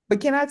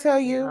 But can I tell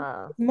you,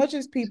 Nah. as much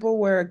as people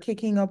were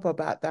kicking up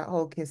about that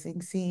whole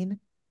kissing scene,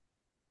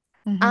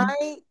 Hmm.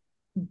 I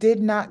did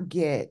not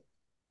get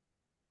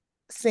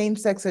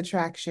same-sex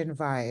attraction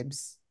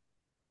vibes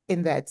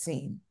in that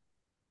scene.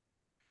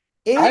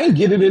 I It, didn't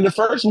get it in the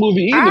first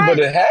movie either, I but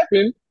it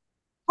happened.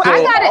 I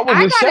So got I it.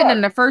 I wasn't got it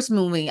in shocked. the first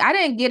movie. I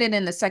didn't get it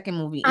in the second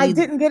movie I either.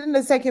 didn't get in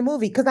the second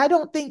movie because I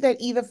don't think that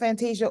either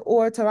Fantasia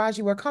or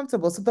Taraji were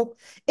comfortable. So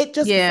it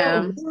just felt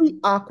Yeah. really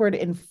awkward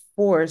and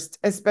forced,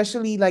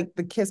 especially like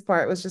the kiss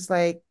part was just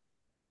like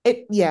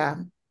it. Yeah,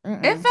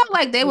 It mm-mm, felt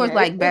like they were Yeah,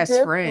 like it best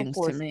did feel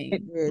friends to forced.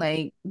 me. it did.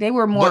 Like they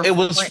were But more it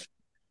friend. was,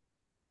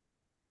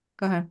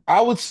 Go ahead.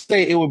 I would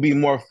say it would be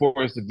more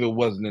forced if it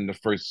wasn't in the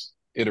first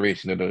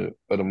iteration of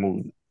the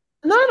movie.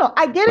 No, no, no.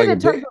 I get it Like in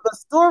if they terms of the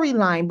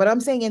storyline, but I'm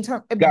saying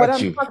but got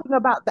I'm you. talking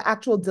about the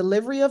actual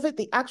delivery of it.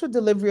 The actual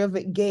delivery of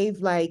it gave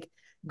like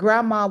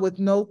grandma with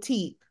no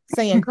teeth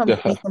saying, "Come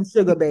give me some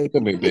sugar,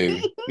 Come baby." here,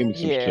 baby. Give me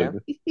some Yeah.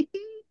 sugar.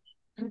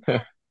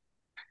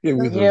 Give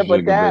me some Yeah,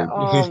 but sugar, that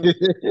baby.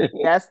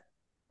 that's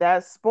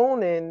that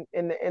spooning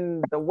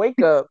in the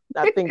wake up,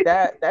 I think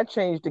that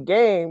changed the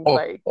game. Oh,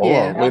 Like hold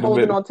on. Yeah. that Wait a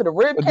holding minute. on to the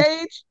rib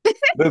cage. I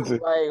was Listen,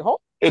 like,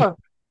 hold in on.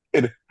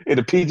 in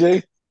a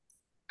PJ.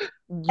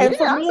 Yeah, And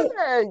I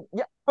said,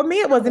 yeah, for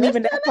me, it y'all wasn't missed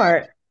even that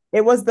part.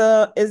 It was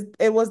the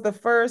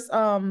first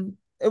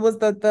it was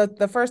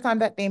the first time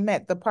that they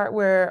met, the part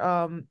where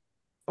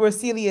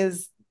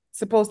Celia's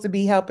supposed to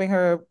be helping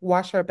her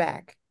wash her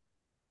back.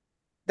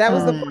 That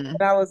was the part Mm.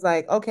 that I was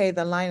like, okay,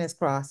 the line is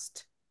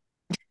crossed.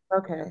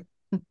 Okay.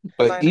 The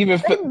But line is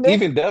they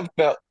missed.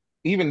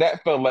 even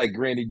that felt like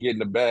Granny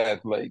getting a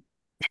bath. Like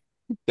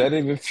that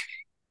even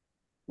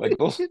like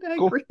I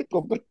go agree.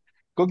 go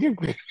go give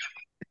Granny,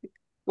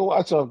 go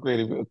watch off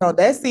Granny real no, quick.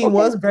 that scene Okay.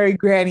 was very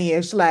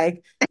granny-ish.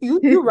 Like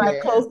you right Yeah,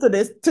 close to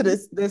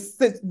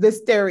this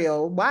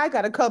stereo. Why I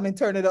gotta come and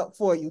turn it up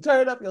for you?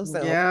 Turn it up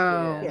yourself.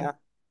 yeah. Yo. Yeah.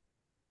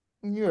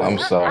 You're I'm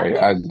right. I sorry.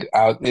 think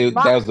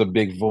my That was a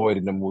big void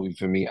in the movie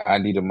for me. I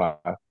needed my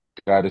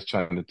God is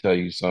trying to tell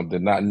you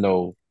something, not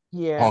no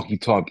yeah, honky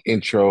tonk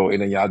intro,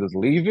 and then y'all just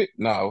leave it.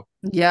 No,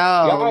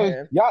 Yo.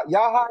 yeah,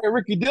 y'all hired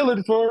Ricky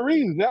Dillon for a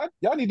reason.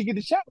 Y'all need to get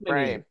the Chapman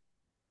in. right.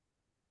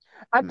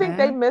 I think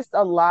they Man. missed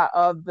a lot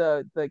of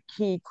the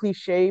key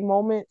cliche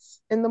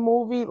moments in the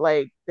movie.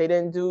 Like they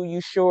didn't do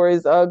 "You Sure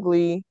Is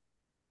Ugly."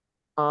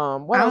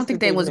 What I else don't think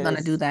did they they was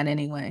gonna do miss? that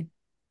anyway.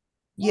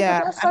 Yeah, but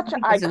Yeah, that's I such don't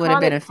an think Because it would have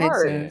been iconic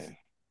part. offensive.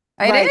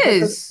 Yeah, It right,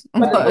 is.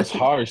 but that the was But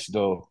harsh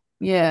though.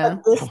 but yeah.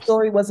 this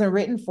story wasn't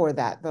written for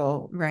that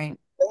though. Right.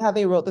 How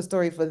they wrote the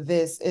story for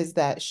this is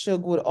that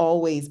Suge would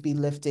always be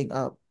lifting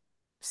up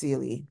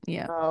Celie.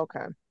 Yeah. Oh,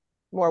 okay.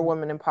 More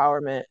women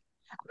empowerment.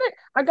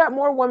 I got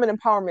more women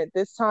empowerment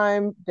this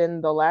time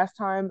than the last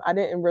time. I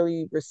didn't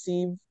really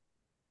receive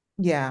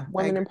Yeah,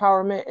 I women agree.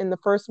 empowerment in the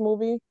first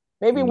movie.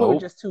 Maybe we were Nope.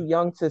 just too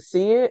young to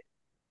see it,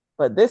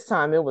 but this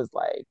time it was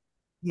like,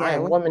 I Yeah,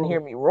 it am was woman, hear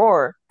cool. me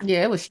roar.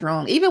 Yeah, it was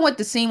strong. Even with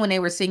the scene when they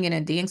were singing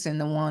and dancing,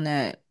 the one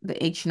that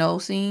the H No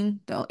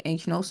scene, the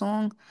H No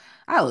song,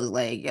 I was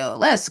like, yo,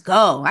 let's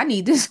go. I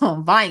need this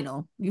on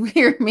vinyl. You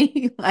hear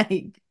me?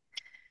 Like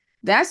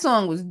that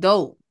song was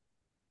dope.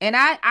 And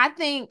I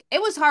think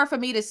it was hard for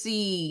me to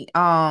see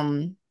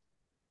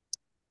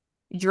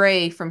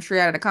Dre from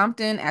Straight Outta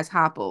Compton as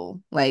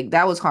Hoppo. Like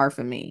that was hard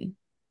for me.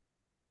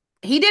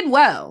 He did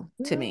well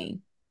to Yeah. me.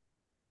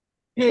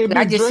 He ain't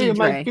I been just Dre see in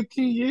like Dre.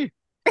 15 years.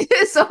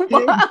 So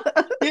He ain't,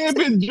 what? he ain't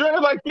been Dre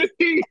in like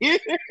 15 years.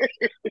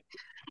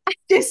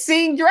 Just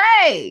seen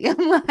Dre.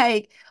 I'm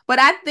like, but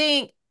I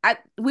think I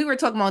we were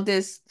talking about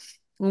this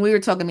when we were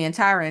talking me and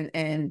Tyron,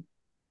 and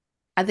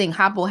I think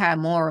Hopple had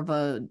more of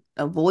a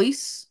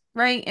voice,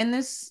 right, in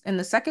the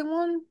second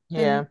one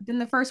Yeah. than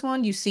the first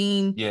one.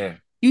 Yeah.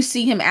 You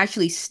see him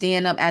actually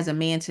stand up as a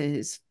man to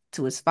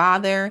his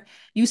father.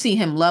 You see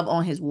him love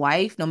on his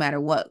wife, no matter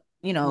what,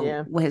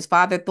 Yeah. what his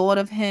father thought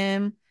of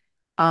him.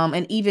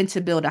 And even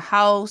to build a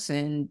house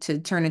and to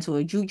turn into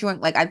a juke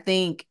joint. Like I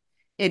think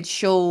it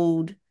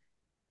showed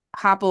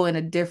Hoppo in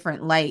a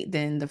different light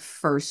than the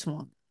first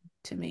one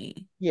to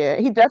me. Yeah.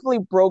 He definitely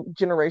broke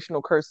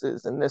generational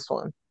curses in this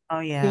one. Oh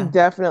He yeah.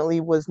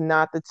 definitely was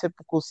not the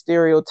typical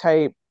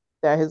stereotype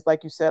that his,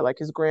 like you said, like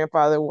his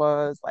grandfather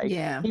was. Like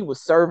Yeah. he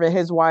was serving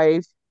his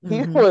wife.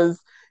 He Hmm. was,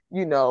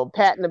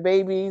 patting the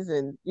babies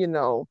and,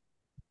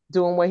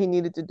 doing what he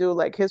needed to do.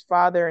 Like his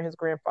father and his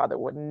grandfather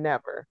would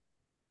never.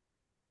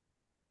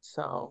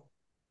 So,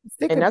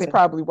 Stick and a that's bit.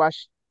 probably why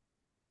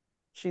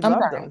she I'm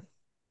loved sorry. him.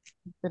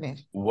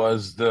 Finish.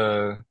 Was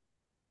the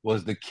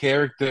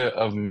character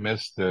of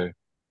Mr.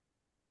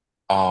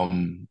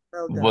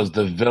 Well done. Was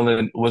the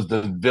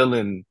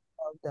villain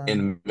Well done.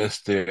 in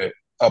Mr.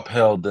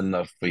 upheld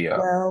enough for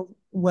y'all?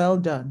 Well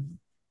done.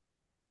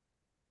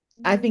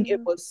 I think it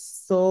Mm, was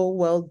so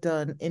well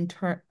done in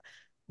turn,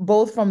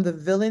 both from the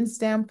villain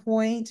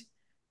standpoint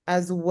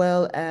as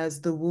well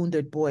as the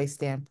wounded boy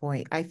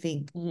standpoint. I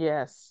think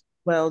yes.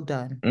 well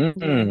done.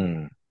 Yeah.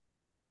 Mm.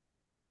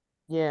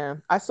 Yeah.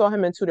 I saw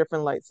him in two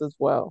different lights as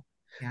well.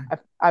 Yeah.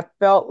 I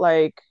felt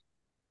like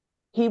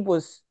he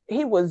was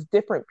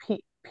different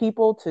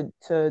people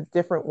to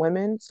different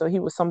women. So he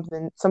was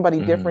somebody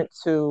Hmm. different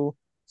to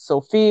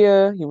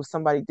Sophia. He was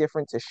somebody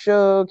different to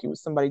Suge. He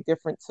was somebody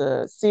different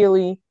to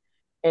Celie,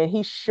 and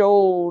he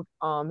showed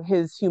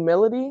his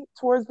humility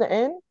towards the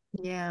end.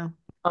 Yeah.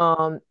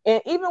 And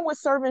even with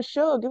serving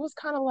Suge, it was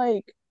kind of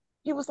like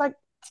he was like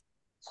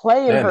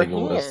playing That her nigga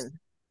was hand.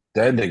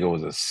 that nigga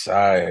was a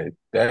side.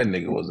 That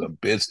nigga was a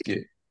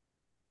biscuit.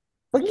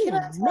 But can I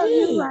Ooh, tell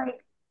you, man.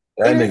 like,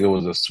 That it is, nigga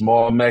was a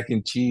small mac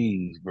and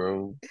cheese,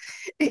 bro.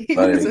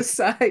 He was a Like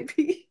side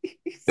piece.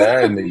 but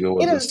that nigga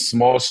it was a is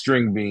small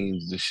string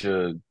beans to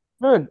Suge.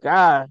 Good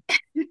God.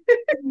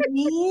 to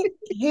me,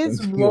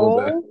 his He was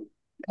role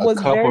a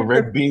was cup of very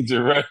red beans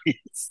and rice.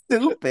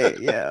 Stupid,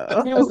 yeah.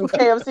 Give me some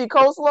KFC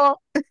coleslaw.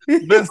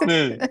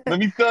 Listen, let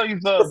me tell you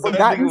the something.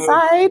 That forgotten nigga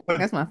was side.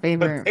 That's my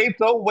favorite.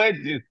 potato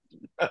wedges.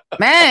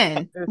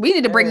 Man, we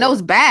need to bring Man.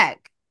 those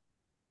back.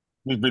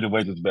 We bring the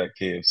wedges back,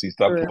 KFC.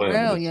 Stop For For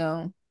playing with real, us.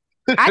 yo.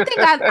 I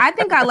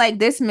think I like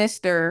this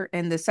Mister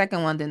in the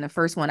second one than the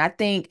first one. I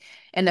think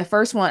in the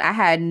first one I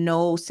had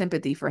no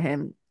sympathy for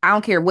him. I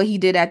don't care what he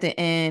did at the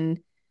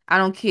end. I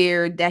don't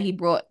care that he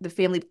brought the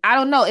family. I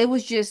don't know. It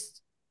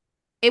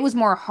was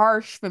more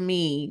harsh for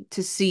me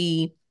to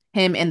see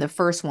him in the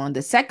first one.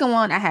 The second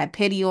one, I had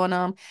pity on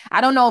him.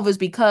 I don't know if it's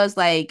because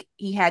like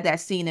he had that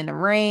scene in the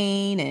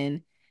rain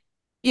and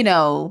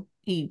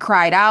he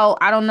cried out.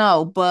 I don't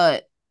know,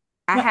 but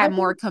I No, I had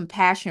more think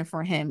compassion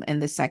for him in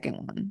the second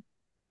one.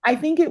 I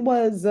think it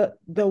was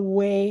the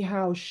way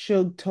how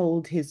Suge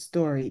told his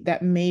story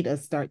that made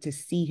us start to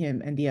see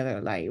him in the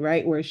other light,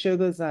 right? Where Suge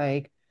was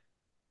like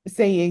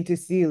saying to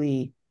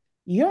Celie,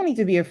 "You don't need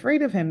to be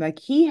afraid of him. Like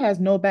he has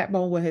no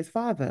backbone with his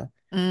father."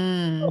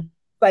 Mm,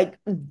 Like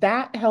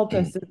that helped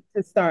us Mm.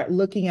 to start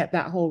looking at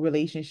that whole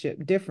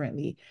relationship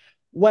differently.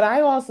 What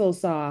I also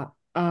saw,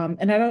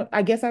 and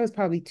I guess I was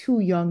probably too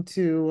young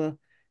to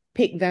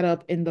pick that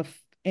up in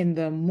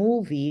the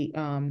movie,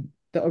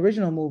 the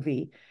original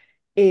movie,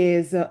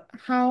 is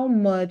how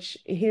much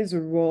his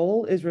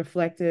role is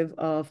reflective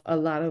of a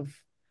lot of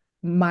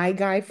my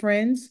guy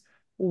friends,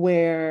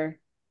 where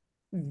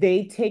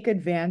they take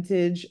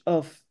advantage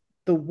of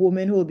the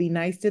woman who will be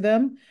nice to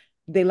them.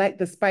 They like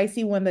the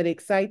spicy one that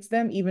excites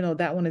them, even though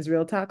that one is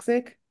real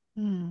toxic.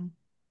 mm,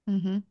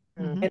 mm-hmm,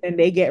 Mm. mm-hmm, And then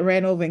they get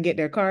ran over and get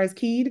their cars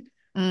keyed.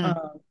 mm.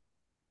 Um,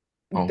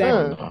 Oh that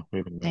hell Mm. no!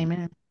 Wait a minute.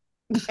 Amen.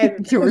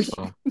 and George.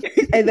 Uh,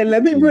 and then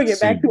let me bring it see,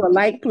 back to a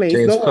light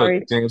place. James Don't Cook.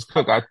 worry. James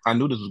Cook. I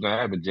knew this was gonna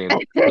happen. James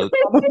Cook.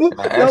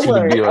 And I asked Don't you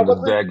to worry. be on this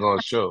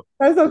daggone show.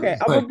 That's okay.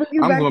 It's I'm gonna like bring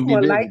it I'm back gonna to be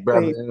a this light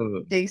brother. place.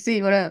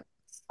 JC, what up?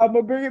 I'm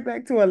gonna bring it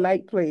back to a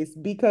light place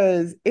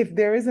because if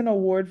there is an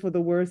award for the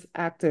worst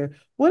actor,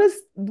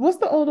 what's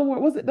the old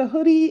award? Was it the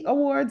Hoodie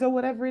Awards or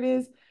whatever it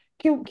is?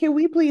 Can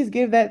we please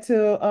give that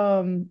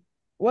to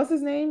what's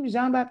his name?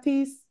 Jean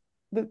Baptiste?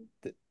 The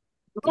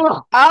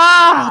Ugh,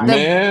 Ah,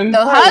 God. the Man,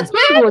 Like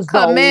husband, he was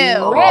the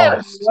Camille.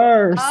 oh, worst.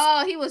 worst.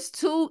 Oh, he was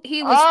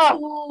Ah,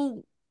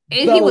 too,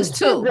 he The was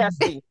too too,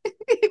 zesty.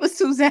 he was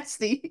too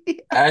zesty.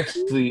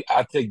 actually,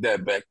 I take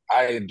that back.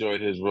 I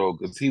enjoyed his role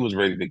because he was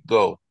ready to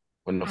go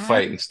when the I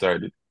fighting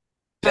started.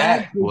 I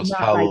That did was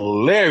not like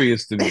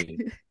hilarious to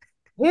me.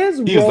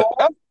 his He was like,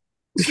 role.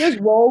 His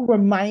role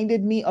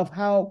reminded me of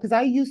how, because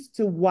I used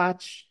to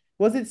watch,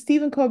 was it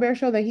Stephen Colbert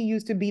show that he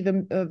used to be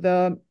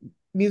the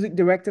music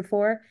director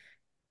for?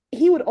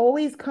 he would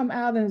always come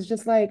out and it's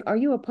just like, are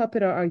you a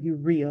puppet or are you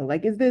real?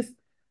 Like, is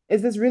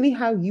this really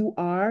how you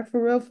are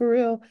for real, for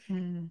real?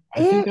 Mm.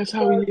 I think It that's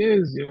how he was,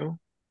 is, yo.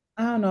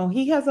 I don't know.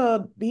 He has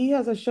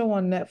a show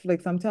on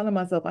Netflix. I'm telling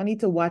myself I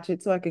need to watch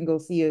it so I can go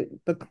see it,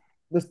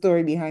 the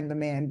story behind the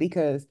man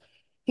because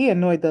he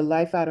annoyed the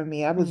life out of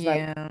me. I was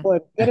like, Yeah. boy,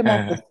 get him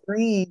off the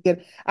screen.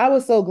 I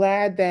was so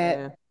glad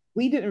that Yeah.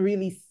 we didn't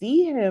really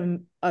see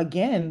him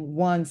again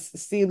once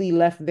Celie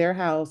left their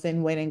house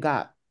and went and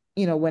got,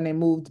 when they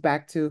moved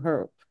back to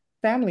her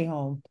family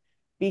home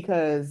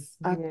because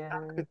I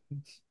Yeah.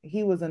 couldn't.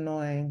 He was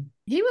annoying.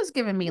 He was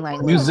giving me He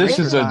like little wasn't Rick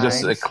Musicians are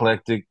just really. vibes.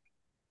 eclectic.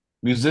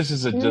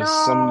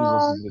 Some No.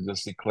 musicians are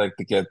just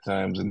eclectic at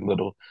times and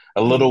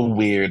a Okay, little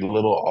weird, a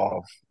little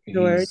off.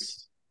 George,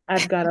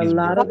 I've got a He's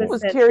lot I of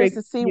was curious eccentric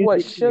to see what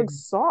music here. Suge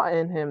saw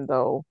in him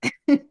though.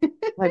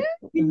 Like,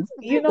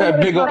 You know that what a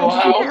big like old compliment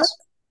she didn't was? house.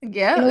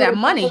 You Yeah, know what that a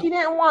she money. compliment?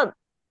 didn't want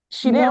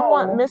she didn't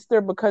want No,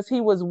 Mister because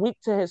he was weak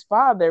to his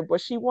father,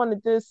 but she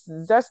wanted this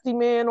zesty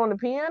man on the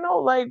piano.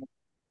 Like,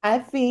 I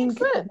makes think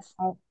sense.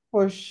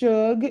 for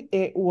Suge,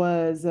 it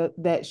was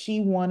that she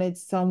wanted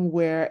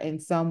somewhere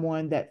and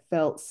someone that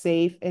felt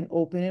safe and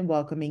open and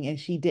welcoming, and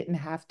she didn't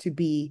have to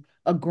be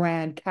a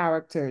grand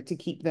character to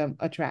keep them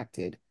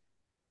attracted.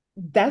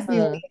 That's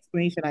the only Mm.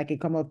 explanation I can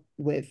come up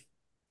with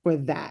for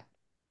that,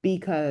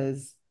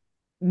 because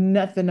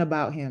nothing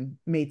about him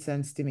made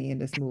sense to me in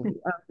this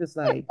movie. I'm just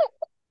like,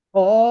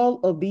 all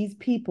of these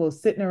people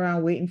sitting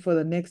around waiting for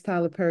the next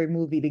Tyler Perry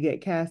movie to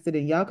get casted,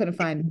 and y'all couldn't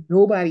find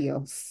nobody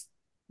else.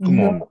 Come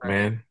No, on,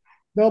 man.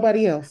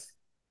 nobody else.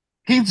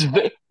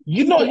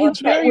 You know, People on he's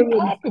Cat very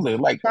Williams' popular.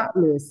 Like shot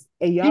list,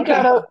 and he y'all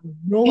got couldn't a, find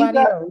he nobody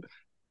got. else.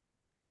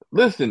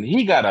 Listen,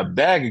 he got a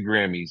bag of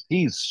Grammys.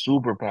 He's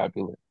super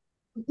popular.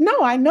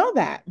 No, I know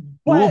that,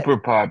 but Super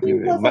he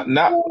popular. was a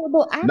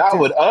horrible Not actor.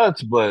 with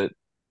us, but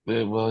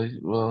well,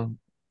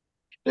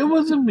 it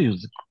was a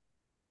musical.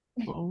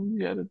 Well,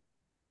 you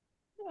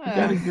Uh,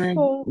 gotta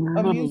grant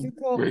A little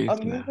musical, a grace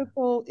now.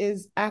 musical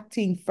is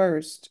acting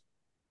first.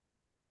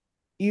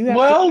 You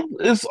have to. Well,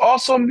 it's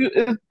also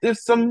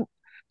it's some.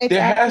 It's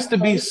There has acting to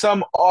be first.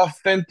 some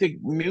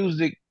authentic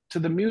music to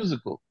the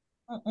musical,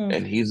 Mm-mm.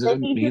 and he's They a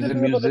need you he's to a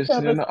be able to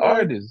tell musician the and an story.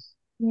 artist.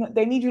 No,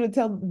 they need you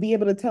to be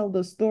able to tell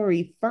the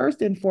story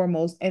first and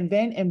foremost, and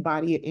then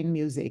embody it in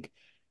music.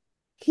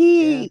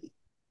 Yeah. He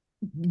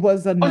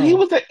was a Oh, he no.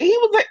 was an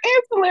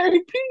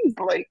ancillary piece.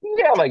 Like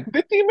he had like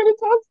 15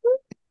 minutes on stage.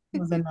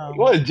 Was a no.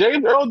 What,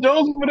 James Earl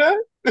Jones for that?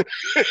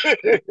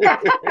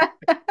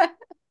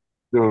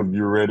 Dude,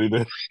 you ready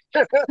to?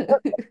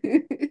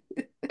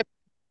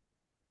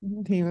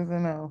 He was a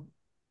no.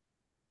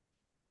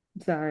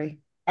 Sorry.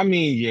 I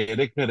mean, yeah,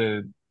 they could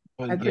have,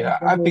 I but yeah, couldn't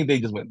go I with think they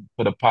just went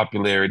for the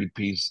popularity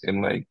piece,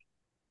 and like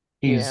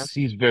Yeah.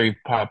 he's very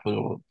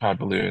popular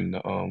in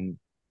the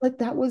like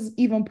that was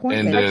even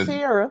and Like pointless. the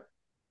Sierra.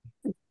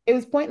 It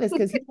was pointless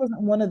because he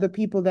wasn't one of the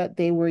people that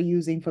they were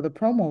using for the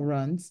promo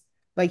runs.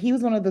 Like he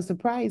was one of the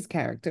surprise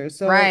characters.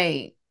 So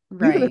right,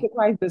 you could have right.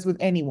 surprised us with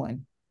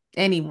anyone.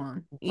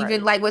 Anyone,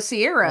 even Right. like with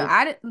Sierra. Like,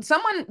 I didn't.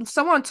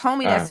 Someone told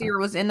me that uh, Sierra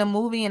was in the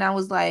movie, and I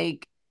was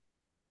like,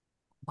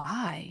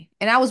 why?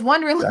 And I was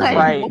wondering, y'all like,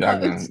 gonna right. y'all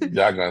gonna what?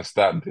 y'all gonna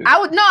stop this. I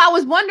would no, I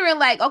was wondering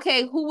like,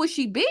 okay, who would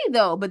she be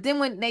though? But then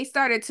when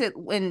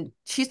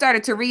she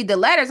started to read the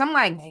letters, I'm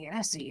like, man,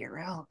 that's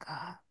Sierra. Oh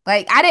God.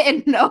 Like I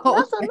didn't know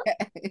That's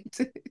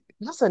that.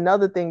 that's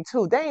another thing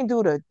too. They ain't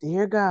do the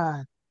dear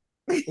God,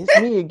 it's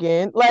me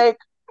again. Like,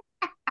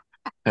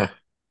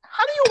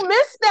 how do you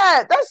miss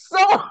that? That's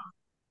so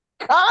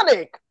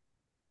iconic.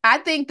 I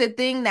think the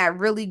thing that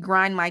really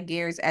grind my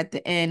gears at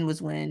the end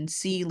was when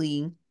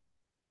Celie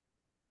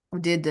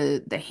did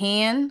the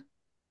hand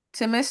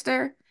to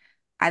Mister.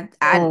 I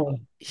Oh,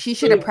 she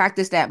should have it,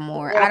 practiced that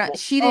more. I don't oh,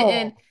 she oh.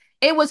 didn't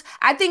it was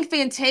I think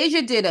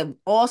Fantasia did an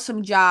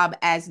awesome job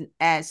as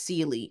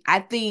Celie. I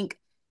think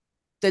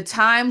the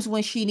times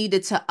when she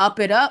needed to up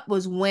it up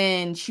was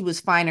when she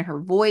was finding her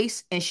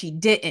voice and she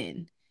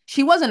didn't.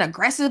 She wasn't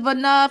aggressive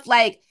enough.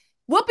 Like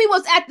Whoopi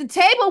was at the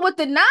table with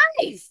the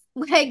knife,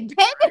 like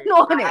banging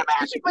Right. on I'm it.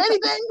 not asking for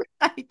anything.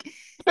 Like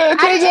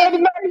I Fantasia had a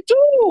didn't. night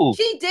too.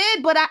 She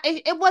did, but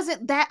it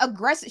wasn't that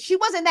aggressive. She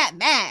wasn't that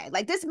mad.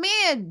 Like this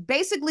man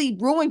basically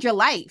ruined your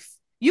life.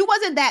 You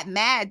wasn't that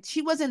mad.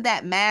 She wasn't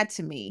that mad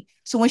to me.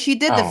 So when she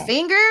did the Oh,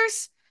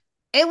 fingers,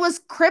 it was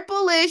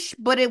crippleish,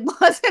 but it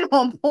wasn't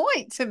on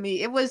point to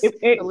me. It was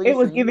It Elisa,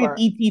 was you giving are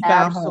ET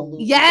found home.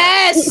 absolutely right.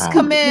 yes, oh,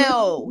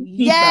 Camille.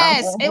 ET found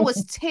Yes, it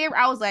was home. terrible.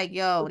 I was like,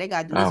 yo, they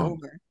gotta do this oh,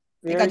 over.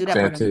 They gotta Very do that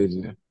part over.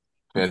 crippling. Fantasia.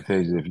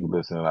 Fantasia, if you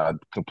listen, I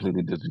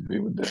completely disagree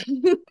with that.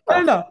 No,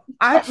 I, no, no.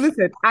 I, I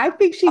listen. I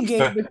think she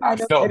gave the I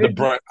kind of felt the energy.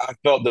 brunt. I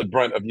felt the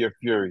brunt of your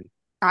fury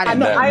I I did in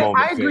know. that not.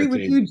 I moment, agree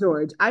with you, Fantasia.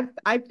 George. I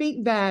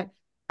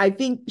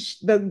think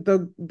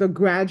the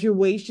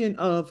graduation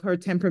of her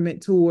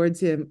temperament towards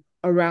him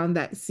around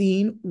that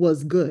scene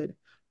was good,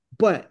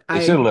 but They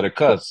I should have agree. let her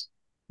cuss.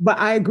 But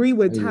I agree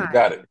with You Ty.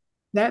 got it.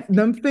 That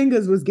them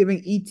fingers was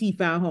giving E.T.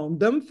 found home.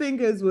 Them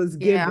fingers was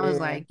Yeah, I giving. was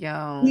Yeah. like, yo,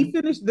 We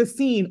finished the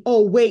scene.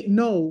 Oh, wait,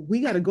 no, we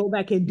got to go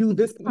back and do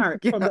this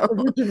part from the yo.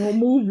 original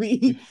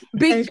movie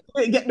and Be she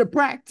didn't get to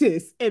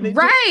practice. And it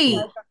just right.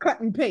 like a cut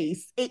and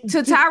paste. It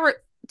To just, Tyra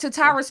to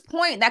Tyra's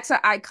point, that's an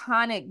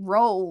iconic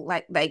role.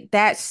 Like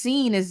that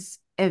scene is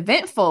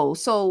eventful.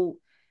 So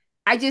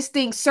I just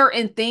think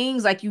certain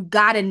things like you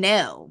gotta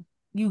know.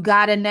 You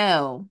gotta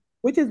know.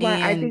 which is why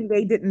I And think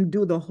they didn't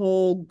do the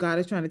whole God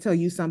is trying to tell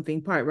you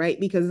something part, right?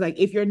 Because like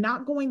if you're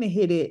not going to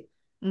hit it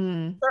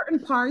mm, certain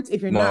parts,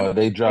 if you're not No, going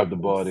they to hit dropped the it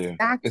ball there.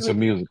 It's a exactly,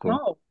 musical.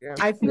 no. Yeah.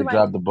 I They feel like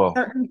dropped the ball.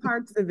 certain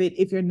parts of it,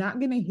 if you're not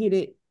going to hit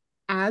it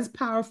as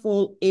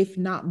powerful, if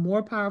not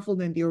more powerful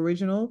than the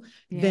original,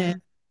 then yeah.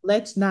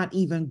 let's not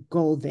even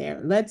go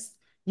there.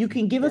 You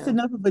can give us Yeah.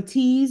 enough of a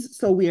tease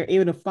so we are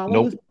able to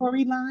follow the Nope.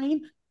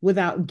 storyline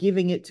without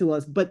giving it to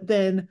us. But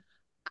then,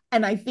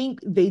 and I think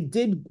they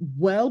did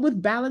well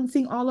with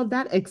balancing all of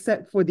that,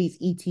 except for these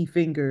ET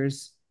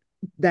fingers.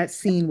 That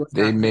scene was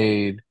They not good.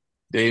 made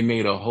they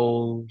made a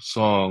whole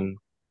song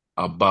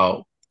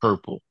about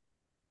purple.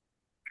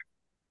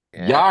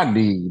 Yeah. Y'all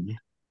need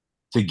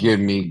to give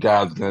me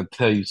God's gonna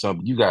tell you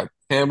something. You got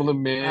Pamela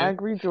I Man,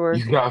 agree,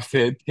 George. you got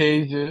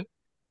Fantasia,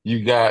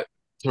 you got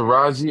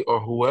Taraji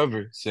or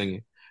whoever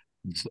singing.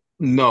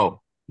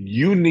 No,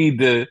 you need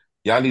to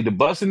y'all need to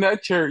bust in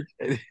that church.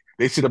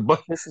 They should have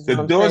bust This is the what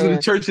I'm doors of the saying.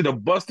 church should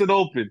have busted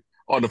open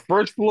on the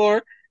first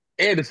floor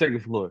and the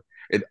second floor.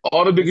 And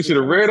all the niggas This is should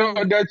have what I'm ran saying.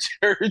 on that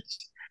church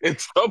and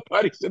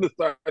somebody should have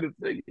started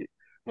singing.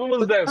 What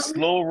was But that some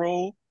slow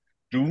roll?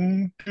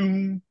 Doom,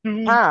 doom,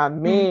 doom, I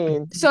doom,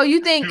 mean, So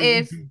you think doom,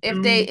 if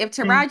doom,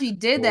 Taraji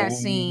did that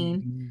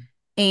scene doom.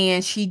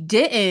 and she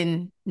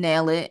didn't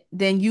nail it,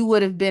 then you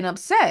would have been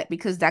upset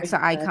because that's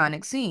an exactly.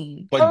 iconic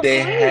scene. But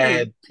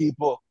agreed.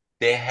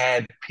 they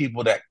had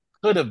people that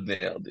could have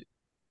nailed it.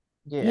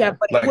 Yeah, Yeah.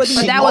 but it Like wouldn't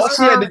But have all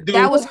she had to worked. It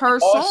that do, was wouldn't have, her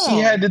all she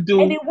had song. to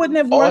and do, it wouldn't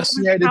have all worked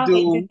she with had to how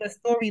it did do, the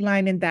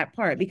storyline in that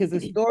part because the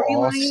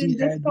all storyline she in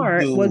this had to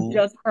part was do,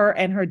 just her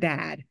and her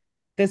dad.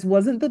 This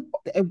wasn't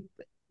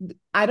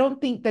I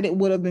don't think that it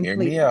would have been hear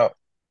played. me out.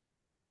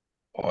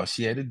 All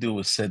she had to do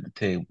was set the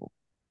table.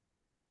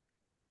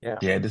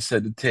 Yeah. She had to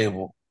set the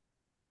table.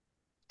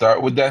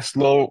 Start with that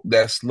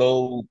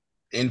slow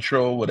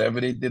intro,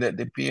 whatever they did at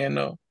the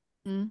piano.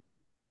 Mm.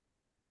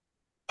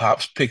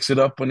 Pops picks it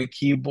up on the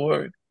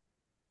keyboard.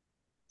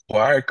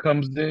 Choir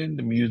comes in,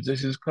 the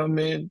musicians come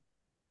in.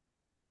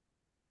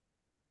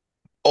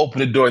 Open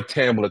the door,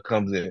 Tamala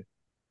comes in.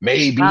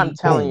 I'm Maybe,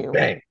 telling boom, you.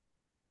 bang,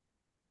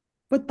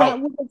 But out, that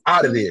would have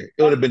out of changed there.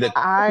 It would have been a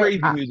I,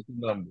 crazy I musical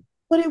number.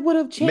 but it would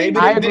have Maybe changed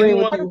I they agree didn't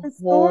with want, part of you the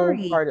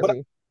story. but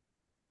wholeheartedly.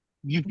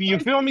 you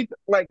feel me?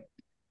 Like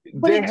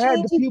But they it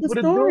had the changes the people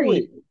to do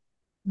it, story.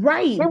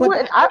 Right. It But would.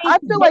 that I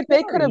changed feel the but like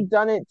they could have story.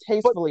 done it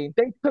but tastefully.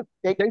 they took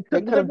They they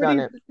they took could have done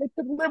liberties. it. They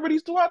took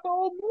liberties throughout the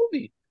whole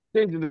movie,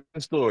 changing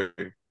the story.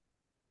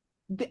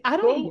 I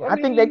don't So I I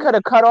think they mean, could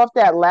have cut off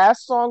that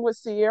last song with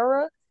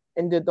Sierra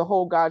and did the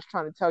whole God's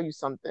trying to tell you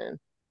something.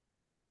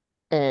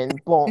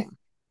 And boom.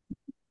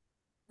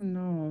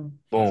 know.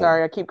 boom.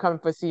 Sorry, I keep coming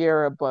for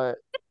Sierra, but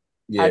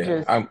I Yeah,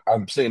 just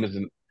I'm saying this,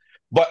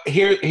 but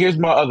here's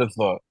my other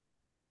thought.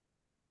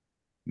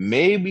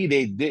 Maybe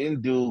they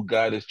didn't do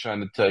God is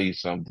trying to tell you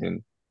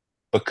something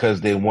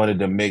because they wanted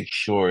to make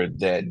sure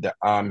that the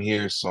I'm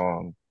Here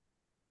song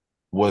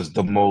was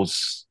the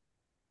most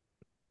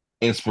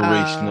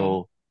Um,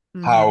 inspirational,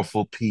 mhm.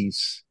 powerful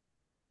piece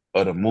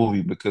of the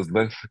movie. Because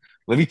let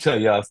me tell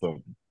y'all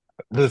something.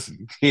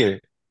 Listen,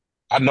 here,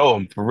 I know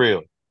him for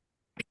real.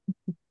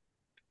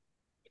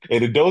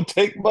 And it don't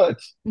take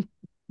much.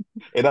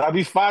 And I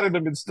be finding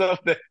them in stuff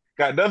that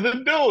got nothing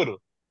to do with them.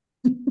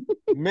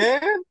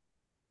 Man,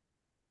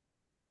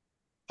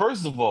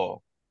 first of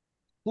all,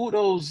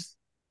 kudos,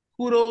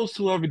 kudos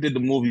to whoever did the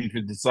movie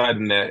for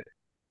deciding that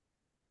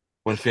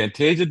when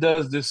Fantasia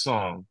does this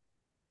song,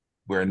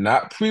 we're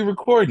not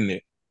pre-recording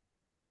it.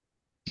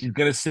 She's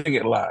gonna sing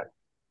it live.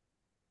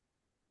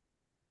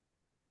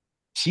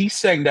 She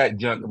sang that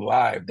junk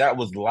live. That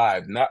was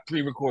live, not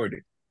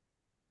pre-recorded.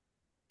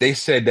 They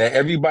said that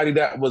everybody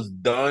that was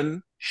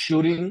done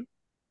shooting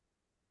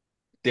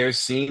their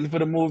scene for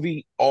the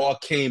movie all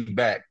came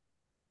back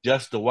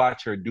just to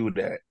watch her do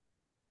that.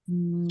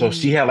 So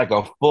she Mm. had like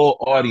a full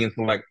audience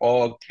and like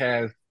all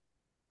cast,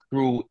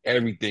 crew,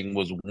 everything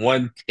was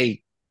one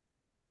take.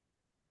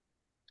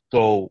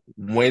 So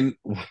when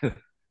let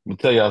me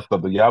tell y'all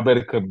something, y'all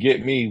better come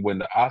get me when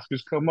the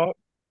Oscars come up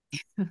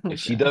Oh and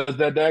she God. does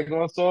that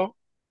daggone song.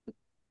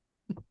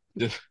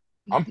 Just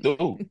I'm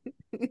through.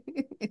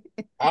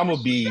 I'm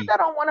gonna she did be that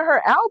on one of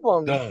her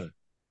albums. done.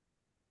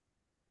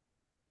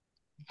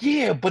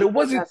 Yeah, but She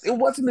did that. it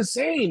wasn't the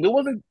same. It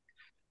wasn't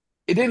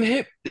it didn't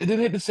hit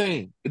the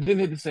same. It didn't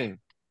hit the same.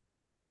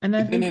 And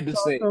I It didn't think hit it's the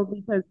same. also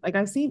because like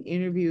I've seen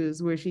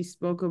interviews where she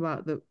spoke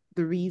about the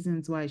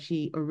reasons why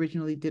she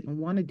originally didn't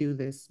want to do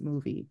this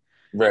movie.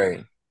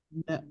 Right.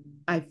 Uh,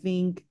 I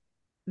think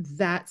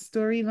that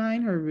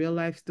storyline, her real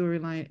life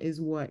storyline,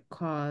 is what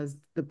caused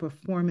the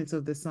performance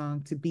of the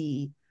song to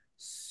be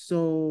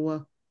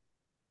so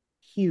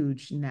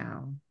huge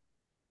now,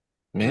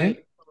 Man.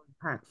 right?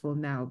 Impactful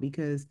now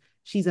because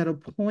she's at a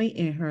point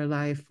in her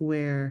life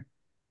where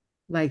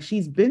like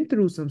she's been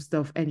through some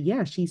stuff and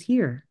yeah, she's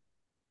here.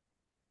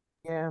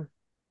 Yeah,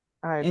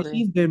 I And agree.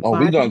 she's been Oh,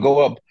 we gonna bodying. go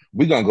up.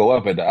 We gonna go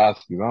up at the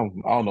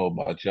Oscars. I don't know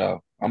about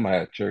y'all. I'm gonna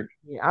have church.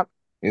 Yeah,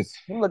 It's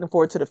I'm looking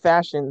forward to the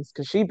fashions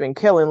because she's been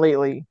killing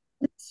lately.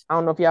 I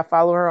don't know if y'all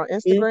follow her on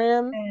It,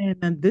 Instagram.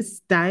 and this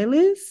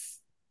stylist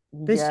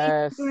that she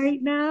Yes,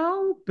 right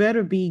now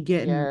better be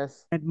getting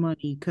yes. that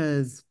money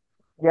because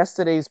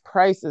Yesterday's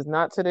price is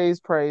not today's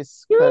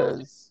price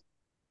because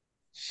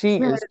she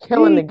is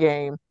killing the these,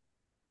 game.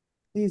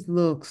 these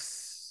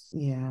looks,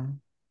 yeah,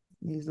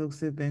 these looks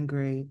have been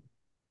great.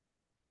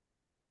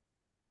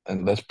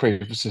 and let's pray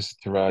for Sister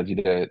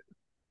Taraji that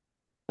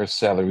her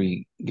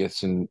salary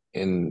gets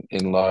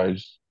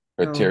enlarged,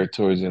 her So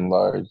territories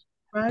enlarged,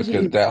 Raja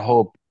because is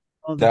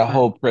all the that fun.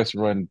 whole press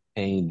run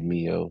pained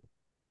me, yo.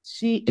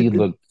 She She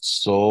looked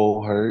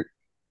so hurt.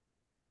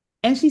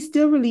 and she's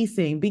still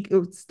releasing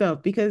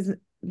stuff because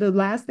the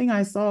last thing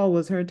I saw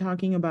was her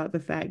talking about the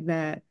fact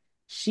that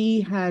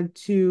she had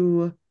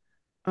to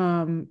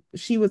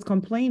she was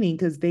complaining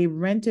because they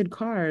rented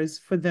cars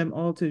for them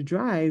all to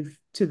drive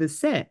to the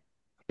set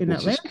in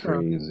Which is Atlanta.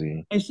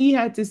 crazy. And she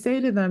had to say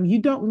to them, you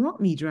don't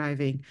want me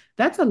driving.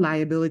 That's a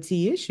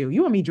liability issue.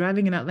 You want me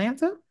driving in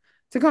Atlanta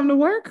to come to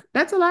work?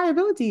 That's a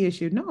liability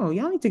issue. No,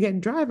 y'all need to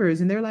get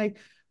drivers. And they're like,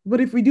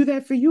 but if we do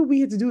that for you,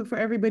 we have to do it for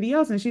everybody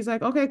else. And she's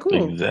like, okay,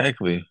 cool.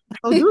 Exactly.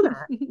 I'll do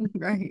that.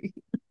 Right.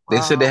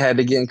 They said they Wow. had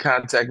to get in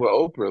contact with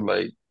Oprah,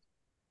 like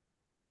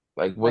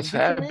Like, what's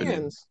get your happening?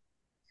 mans.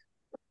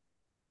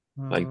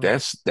 Like Oh,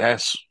 that's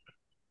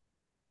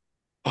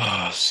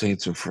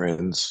saints and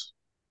friends.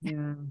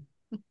 yeah.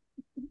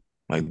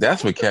 Like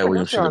that's What's what the Cat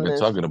Williams producer should have on been this?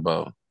 talking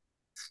about.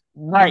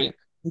 Right,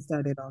 We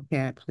started on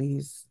cat,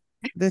 please.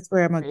 That's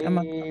where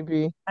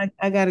baby.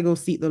 I gotta go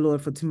seek the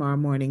Lord for tomorrow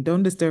morning.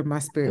 Don't disturb my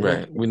spirit Right.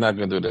 work. We're not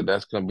gonna do that.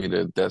 That's gonna be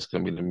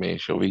the main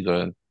show. We're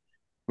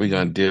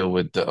gonna deal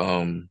with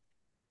the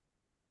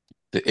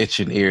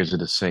itching ears of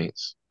the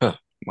saints. Huh,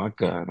 my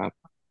God, I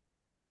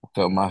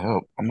felt my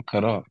help. I'm gonna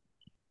cut off.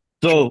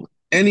 So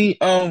any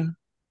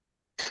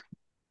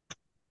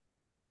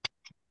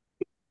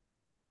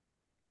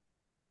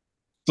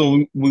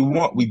so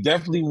we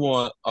definitely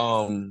want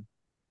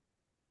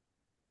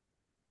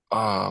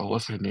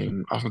what's her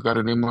name? I forgot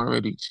her name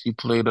already. She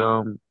played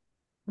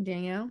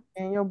Danielle,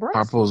 Daniel Brooks.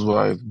 Harpo's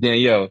wife,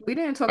 Danielle. we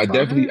didn't talk about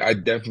her.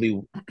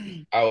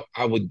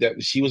 I would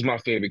definitely. She was my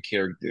favorite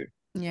character.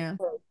 Yeah,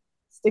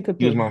 Stick a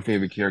She was pin. my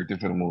favorite character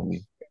for the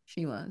movie.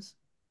 she was.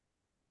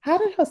 How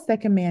did her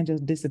second man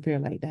just disappear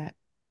like that?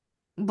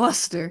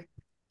 Buster.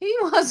 He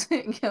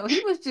wasn't,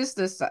 he was just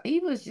he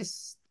was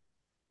just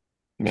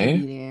to Man,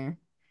 be there.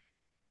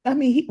 I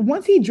mean,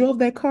 once he drove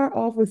that car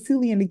off with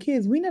Sulie and the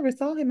kids, we never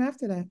saw him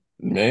after that.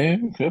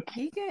 man,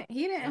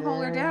 He didn't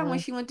hold her down when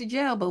Yeah. she went to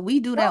jail, but we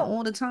do that No.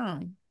 all the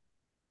time.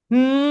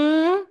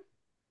 Hmm.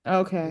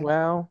 Okay.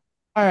 Well,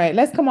 All right.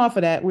 Let's come off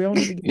of that. We're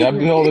only y'all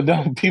be beginning. holding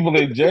down people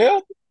in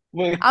jail.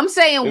 Wait, I'm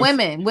saying if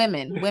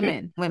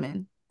women.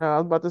 I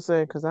was about to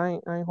say because I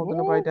ain't holding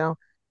nobody down.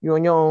 You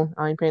on your own.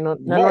 I ain't paying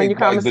nothing on right, your like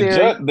commissary.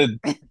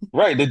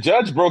 the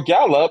judge broke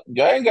y'all up.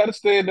 Y'all ain't got to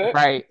stay in that.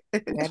 Right.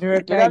 Matter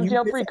of Get fact, out of you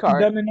jail did free something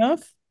card. dumb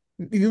enough.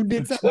 You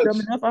The did something dumb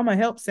judge, enough. I'm gonna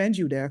help send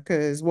you there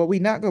because what we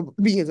not gonna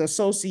be is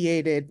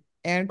associated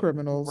and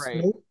criminals.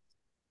 Right. Nope.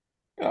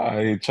 I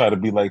ain't try to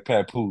be like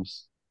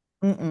Papoose.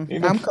 Mm-mm.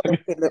 Ain't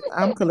nobody.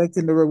 I'm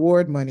collecting the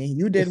reward money.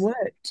 You did what?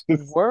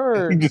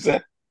 Word. Just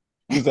that,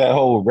 just that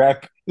whole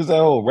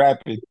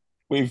rapping.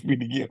 Wait for me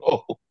to get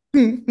home.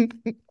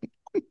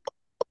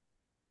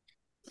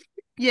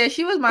 Yeah,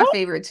 she was my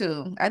favorite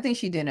too. I think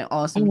she did an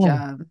awesome Oh,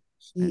 job as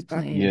she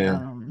playing Yeah.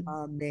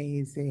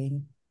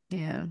 amazing.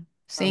 yeah,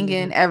 Amazing.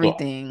 singing So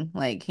everything,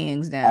 like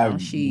hands I down.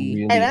 She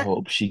really And I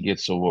hope she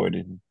gets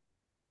awarded.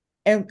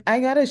 and I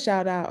gotta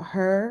shout out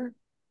her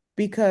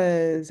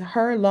because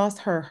her lost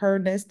her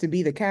herness to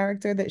be the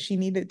character that she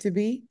needed to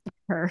be.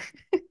 her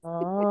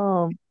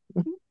Oh,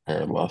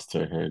 Her lost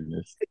her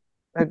hairness.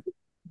 I-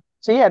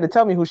 she had to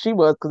tell me who she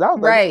was because I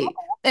was like, right.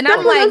 And That's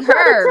I'm what like I'm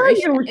trying to her. tell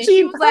you. And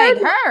she She was like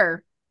heard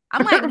her.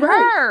 I'm like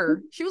right.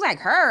 her. She was like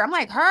her. I'm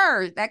like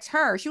her. That's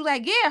her. She was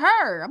like, yeah,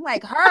 her. I'm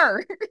like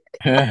her.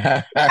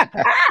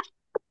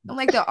 I'm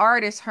like the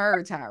artist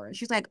her, Tyra.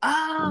 She's like,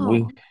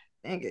 we oh,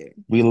 thank you.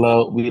 we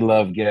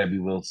love Gabby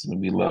Wilson.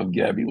 We love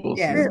Gabby Yes,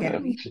 Wilson, man.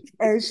 Gabby.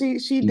 And she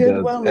She did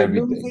does well in everything.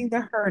 losing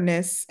the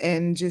herness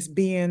and just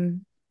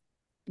being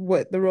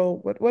what the role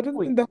what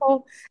wait, the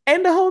whole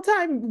and the whole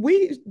time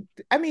we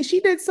I mean she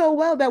did so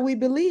well that we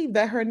believed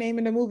that her name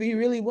in the movie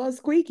really was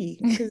Squeaky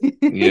because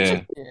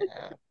Yeah.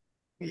 yeah,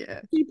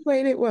 Yeah, she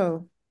played it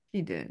well.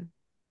 she did.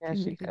 yeah, She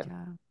did she a good did.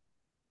 job.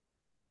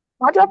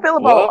 How'd y'all feel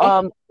about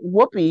Well,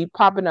 Whoopi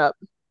popping up?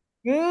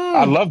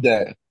 I Mm, love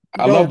that.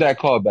 I love dope, that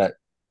callback.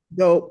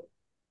 dope,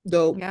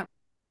 dope. Yep.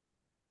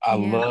 I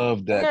Yeah.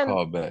 love that And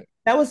callback.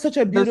 That was such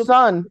a the beautiful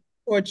son.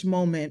 torch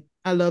moment.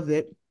 I loved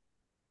it.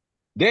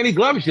 Danny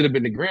Glover should have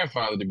been the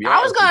grandfather, to be I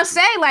was honest with gonna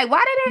you. say, like,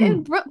 why they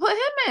didn't Mm, put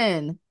him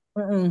in?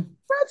 mm-mm.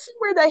 read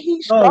somewhere that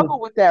he Oh,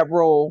 struggled with that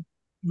role.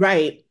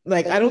 right.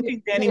 Like That I don't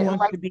think he Danny didn't wants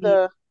like to be.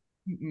 the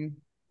Mm-mm.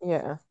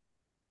 yeah.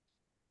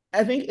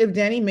 I think if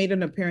Danny made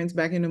an appearance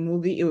back in the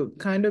movie, it would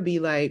kind of be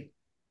like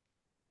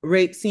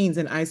rape scenes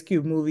in Ice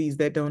Cube movies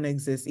that don't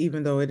exist,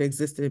 even though it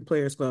existed in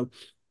Players Club.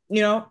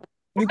 You know,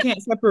 you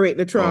can't separate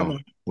the Oh, trauma.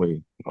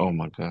 wait. Oh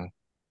my God.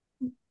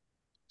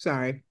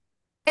 Sorry.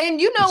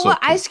 And you know It's what?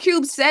 okay. Ice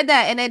Cube said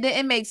that and it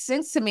didn't make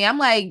sense to me. I'm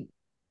like,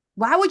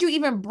 why would you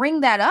even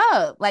bring that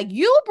up? Like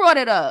you brought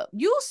it up.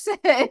 You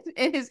said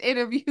in his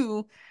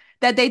interview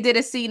that they did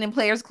a scene in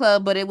Players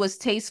Club, but it was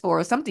tasteful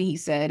or something he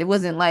said. It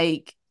wasn't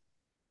like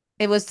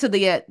it was to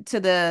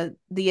the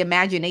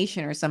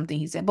imagination or something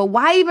he said. But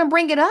why even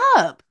bring it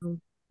up?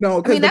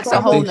 No, I because mean, the that's a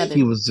I whole problem think is nother.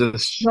 he was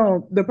just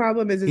no, the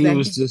problem is he that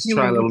was he just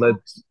trying to genuinely let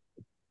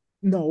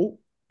no.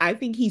 I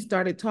think he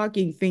started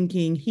talking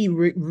thinking he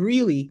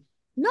really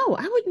no,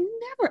 I would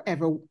never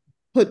ever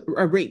put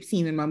a rape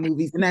scene in my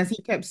movies. And as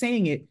he kept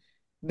saying it,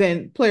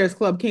 then Players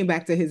Club came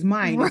back to his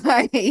mind and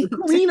to Right.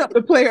 clean up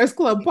the Players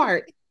Club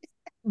part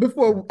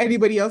before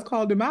anybody else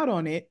called him out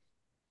on it.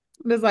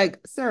 And it's like,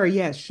 sir,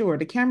 yes, sure.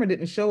 The camera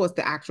didn't show us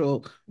the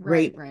actual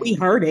Right, rape. We right.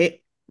 heard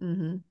it.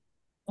 Mm-hmm.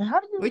 And how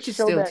do you Which is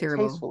show still that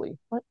terrible. tastefully?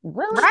 What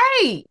really?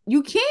 Right.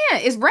 You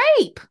can't. It's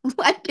rape.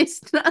 Like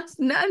it's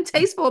nothing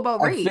tasteful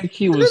about I rape. think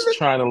he was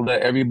trying to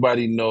let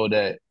everybody know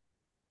that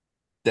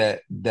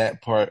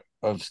that part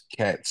of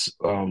Cat's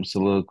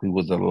soliloquy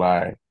was a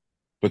lie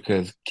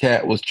because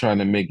Cat was trying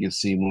to make it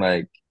seem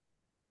like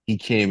he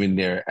came in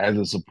there as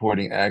a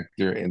supporting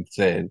actor and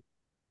said,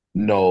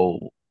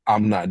 "No,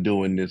 I'm not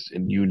doing this,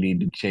 and you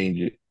need to change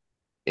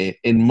it."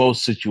 In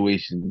most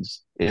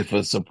situations, if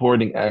a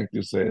supporting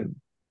actor said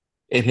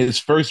in his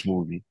first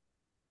movie,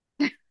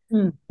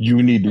 Hmm,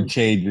 "You need to hmm,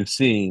 change the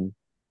scene,"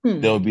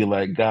 hmm. they'll be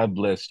like, "God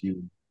bless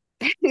you.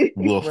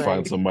 We'll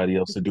find Right. somebody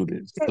else to do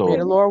this." May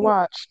the So, Lord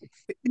watch.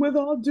 With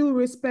all due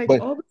respect, but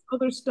all this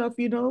other stuff,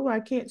 I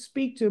can't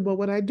speak to, but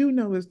what I do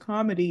know is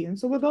comedy. And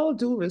so, with all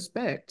due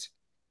respect,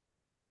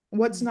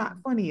 what's not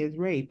Mhm. funny is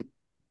rape.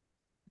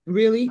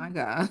 Really? My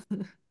God.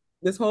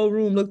 This whole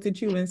room looked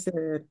at you and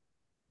said,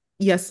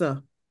 yes,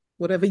 sir.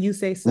 Whatever you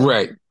say, sir.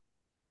 right,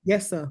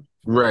 Yes, sir.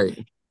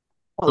 right.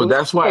 So I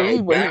that's why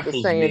believe it what he was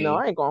baffles saying though. me.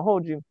 I ain't gonna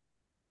hold you.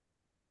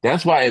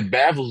 That's why it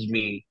baffles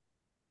me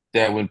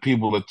that when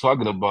people are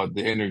talking about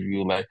the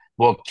interview, like,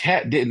 well,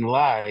 Cat didn't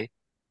lie.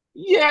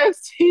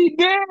 Yes, he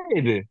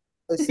did.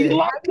 He Listen,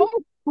 lied like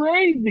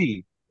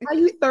crazy. how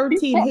you He,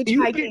 13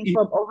 you, hitchhiking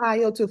from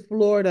Ohio to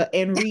Florida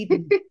and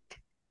reading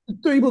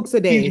 3 books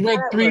a he's day?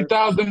 read How that work?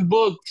 3,000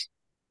 books.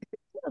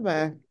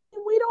 Whatever.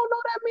 We don't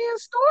know that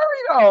man's story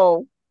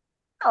though.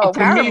 A No,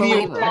 we Tara don't comedian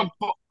know believe that. him. talk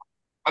for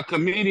a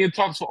comedian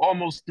talks for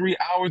almost 3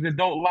 hours and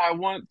don't lie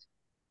once.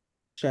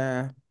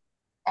 Child,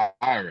 All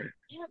right.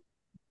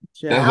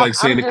 That's child. like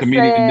saying I'm the just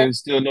comedian saying, didn't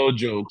steal no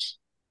jokes.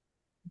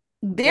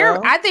 well,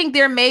 I think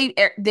there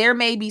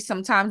may be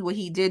some times where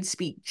he did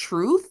speak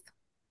truth.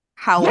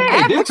 Yeah,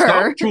 he did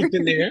some However, truth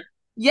in there.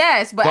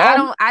 yes, but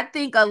Some. I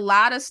think a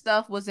lot of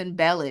stuff was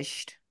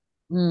embellished.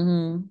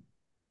 Mm-hmm.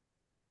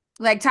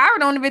 Like Tyra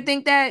don't even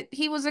think that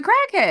he was a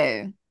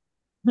crackhead.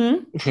 Hmm?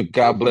 I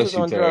God think he was bless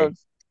you, on Tara.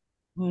 drugs.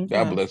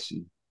 God Okay. bless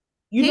you.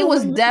 You He know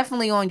was what?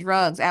 definitely on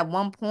drugs at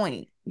one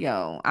point.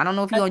 Yo, I don't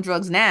know if he I, on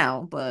drugs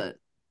now, but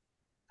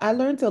I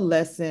learned a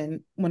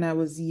lesson when I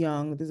was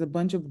young. There's a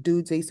bunch of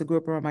dudes I used to grow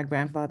up around my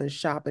grandfather's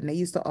shop, and they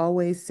used to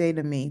always say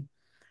to me,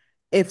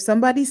 if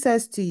somebody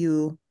says to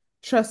you,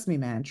 trust me,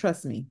 man,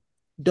 trust me,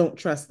 don't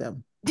trust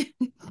them.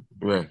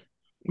 Right.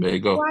 There you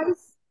go.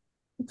 Twice,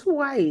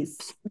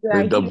 twice did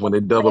They I hear double when they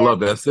a double man up,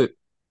 that's it.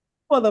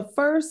 for the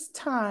first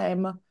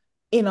time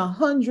in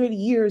 100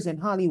 years in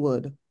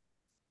Hollywood.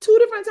 2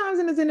 different times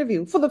in this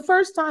interview. For the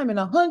first time in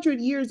 100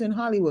 years in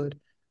Hollywood.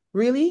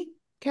 Really,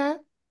 Kat?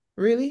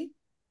 Really?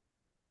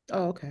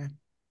 Oh, okay.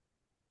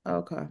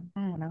 Okay.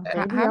 I don't know.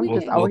 Maybe How I'm we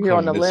just get We'll out here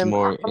on cover the this limb.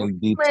 more I'm in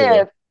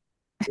detail. Smith.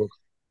 We'll,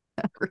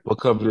 we'll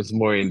cover this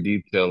more in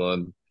detail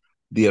on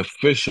the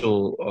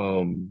official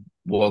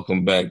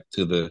welcome back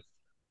to the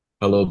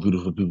Hello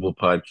Beautiful People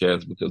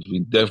podcast because we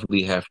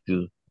definitely have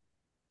to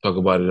talk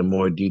about it in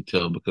more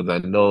detail because I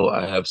know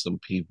I have some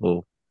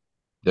people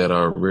that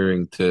are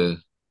rearing to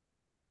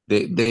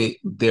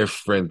they're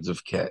friends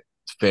of Cat,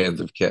 fans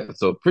of Cat.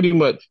 So pretty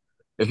much,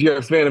 if you're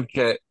a fan of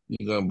Cat,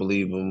 you're gonna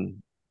believe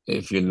him.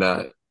 If you're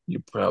not,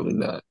 you're probably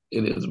not.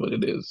 It is what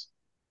it is.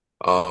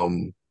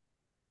 Um,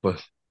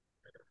 but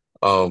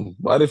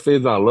why did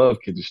Faison love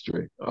Kid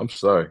Stray? I'm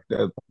sorry.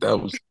 That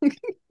was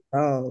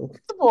Oh,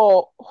 First of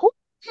all, who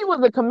he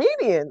was a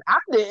comedian? I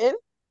didn't.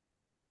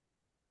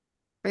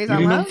 Praise you our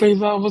didn't know love?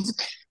 Faison was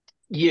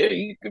yeah,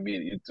 he's a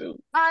comedian too.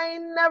 I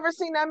ain't never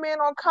seen that man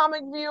on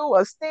Comic View,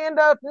 a stand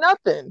up,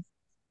 nothing.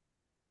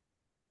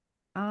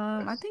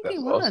 I think he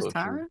That's was also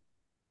true. Tyra.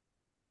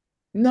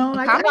 no,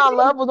 On Comic Faison View?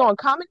 Love was on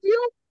Comic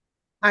View.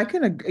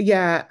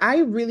 yeah, I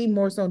really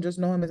more so just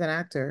know him as an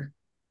actor.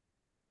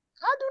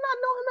 I do not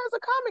know him as a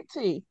comic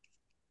T.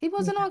 He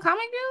Yeah. wasn't on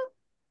Comic View?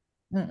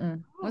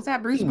 Mm-mm. Was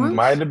that Bruce He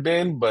might Bruce? have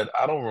been, but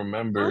I don't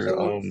Bruce remember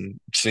Bruce.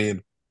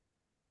 seeing.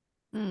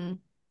 Hmm.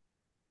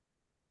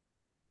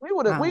 I we don't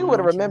would know,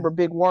 have child. remembered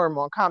Big Worm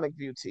on Comic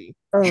View T.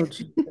 Oh,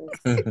 Jesus.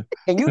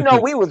 And you know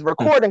we was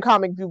recording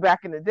Comic View back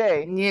in the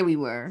day. Yeah, we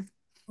were.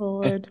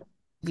 Lord.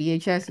 You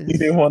VHSs.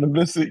 didn't want to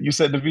miss it. You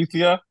said the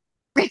VCR.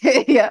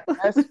 Yeah.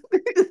 That's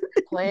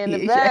playing the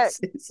back.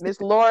 VHSs.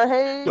 Miss Laura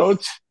Hayes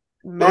Don't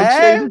don't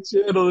change Man,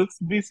 the channel. It's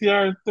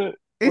VCR instead.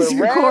 it's with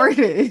Rev.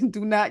 recorded.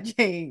 Do not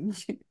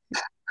change.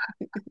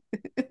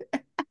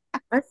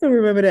 I still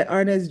remember that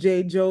Arnez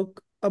J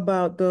joke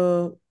about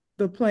the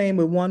plane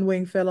with one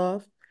wing fell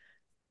off.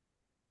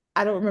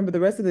 I don't remember the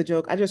rest of the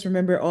joke. I just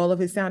remember all of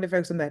his sound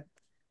effects from that.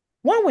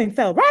 One wing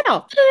fell right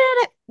off.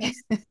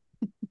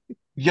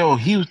 Yo,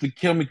 he used to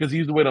kill me because he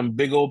used to wear them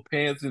big old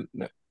pants. And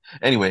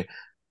anyway,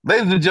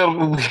 ladies and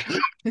gentlemen,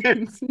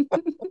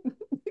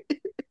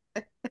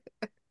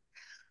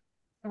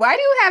 Why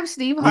do you have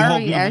Steve we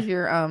hope Harvey you as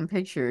your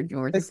picture,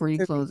 George, Let's before you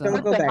close don't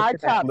With out? go the back high to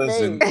that. top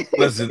listen. fade.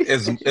 Listen,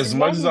 as And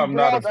much then as he's I'm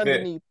not a bald fan,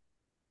 underneath.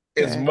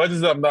 as Okay. much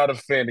as I'm not a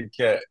fan of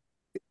Cat,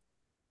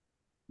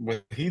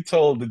 when he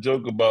told the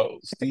joke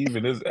about Steve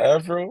and his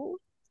afro,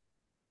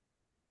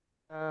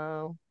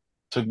 Um,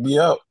 took me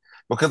out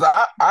because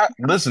I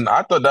listen.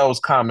 I thought that was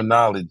common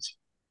knowledge.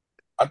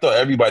 I thought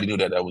everybody knew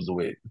that that was the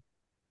way.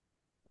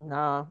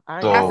 nah,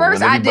 I ain't At So know.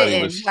 first, when I everybody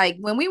didn't. was, Like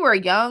when we were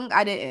young,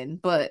 I didn't.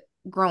 But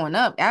growing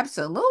up,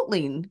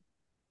 absolutely.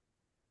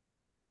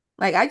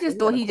 Like I just He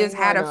thought had a he just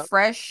clean had lineup. a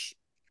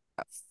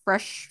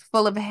fresh,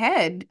 full of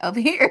head of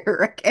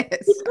hair. I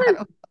guess I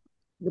don't.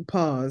 The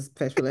pause,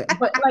 especially.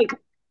 But like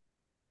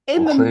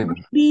in the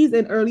Clinton, 90s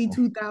and early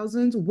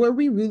 2000s, were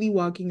we really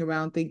walking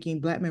around thinking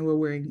black men were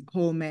wearing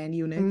whole man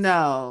units?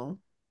 No,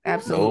 nope.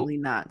 absolutely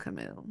not,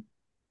 Camille.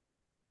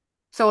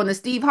 So in the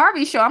Steve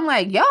Harvey show, I'm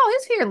like, yo,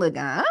 his hair look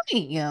good,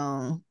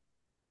 yo.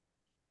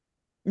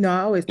 No,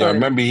 I always Yeah, I thought it.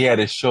 remember he had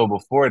his show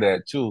before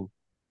that too,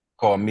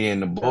 called Me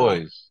and the So,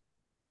 Boys,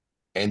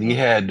 and he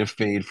had the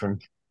fade from.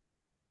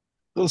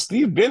 So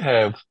Steve been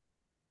have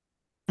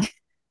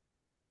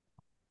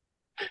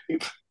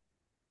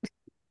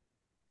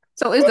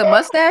So is the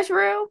mustache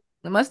real?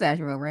 The mustache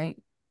real, right?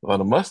 well,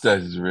 the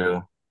mustache is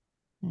real.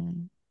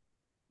 Mm.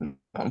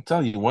 I'm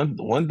telling you,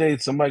 one day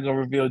somebody gonna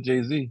reveal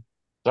Jay-Z.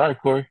 Sorry,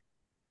 Corey.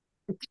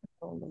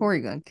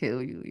 Corey gonna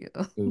kill you,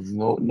 yo. 'Cause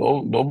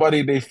nobody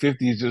in their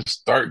 50s just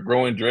start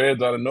growing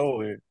dreads out of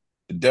nowhere.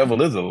 The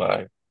devil is a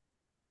lie.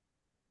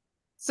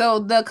 So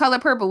the color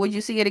purple, would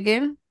you see it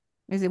again?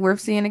 Is it worth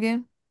seeing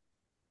again?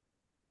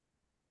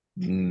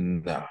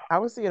 Nah. I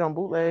would see it on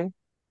bootleg.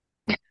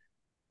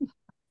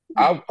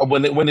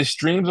 When it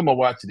streams, I'm gonna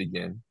watch it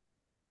again.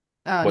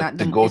 Oh, But not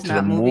to the go it's to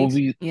the not movies.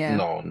 movie, Yeah.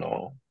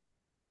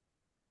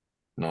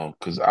 no,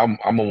 because I'm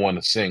gonna want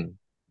to sing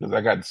because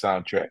I got the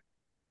soundtrack.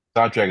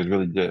 Soundtrack is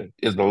really good.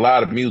 It's a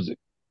lot of music,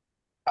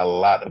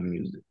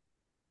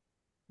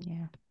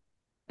 Yeah.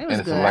 It was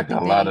and it's good. I like think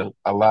they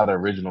a lot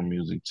of original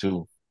music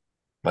too.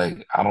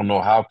 Like I don't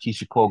know how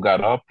Keisha Cole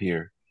got up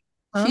here,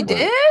 she Huh? but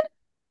did?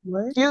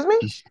 What? Excuse me?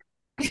 Keisha,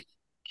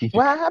 Keisha,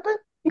 What happened?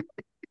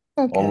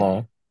 hold Okay. on.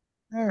 All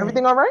right.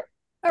 Everything all right?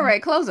 All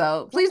right, close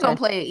out. Please don't Okay.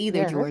 play it either,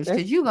 Yeah, George,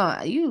 because you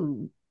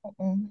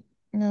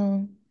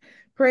No.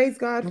 Praise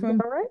God everything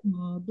from all right?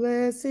 all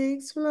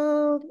blessings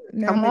flow.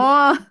 Now come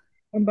on.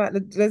 I'm about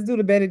to let's do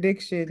the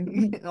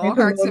benediction. May All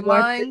the hearts Lord and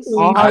watch it minds.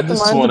 All I hearts and just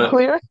minds are wanna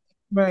clear.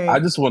 I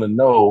Right. just wanna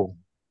know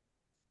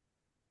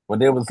when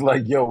they was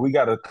like, "Yo, we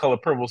got a Color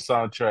Purple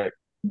soundtrack."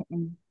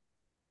 Mm-mm.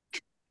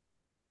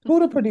 Who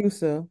the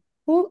producer?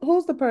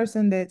 Who's the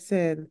person that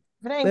said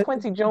If it ain't let's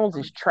Quincy Jones,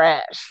 is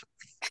trash.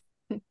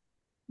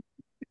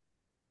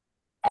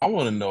 I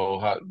want to know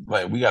how,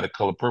 like, we got a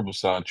Color Purple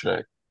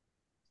soundtrack.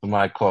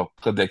 Somebody called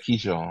Put That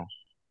Keisha on.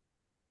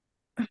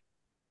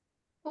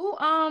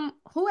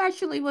 Who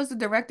actually was the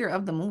director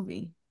of the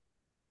movie?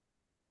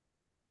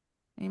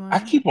 I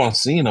Anyone keep on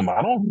seeing him.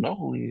 I don't know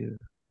who he is.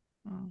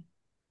 know? Oh.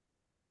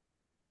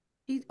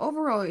 He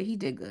overall he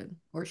did good.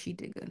 Or she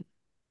did good.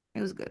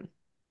 It was good.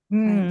 I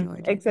enjoyed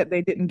it. Except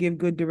they didn't give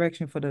good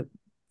direction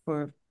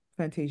for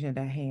Fantasia and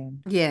that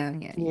hand. Yeah,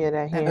 yeah, yeah. Yeah,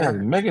 that That Yeah, hand.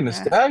 part. Megan Thee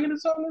That, Stallion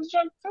is on this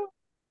junk too.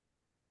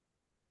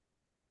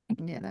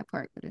 yeah, that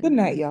part could Good have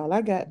night, y'all.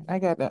 I got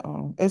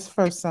to it's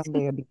first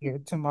Sunday of the year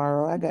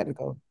tomorrow. I gotta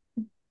go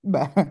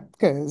back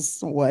because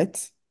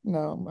what?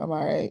 No, I'm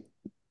all right.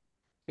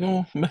 You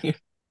know, Megan.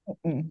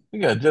 Mm-mm. We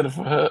got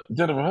Jennifer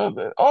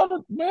Hudson. All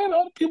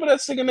the people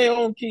that singing their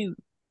own keys.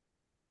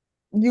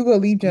 You go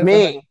leave Jennifer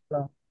Hudson Me.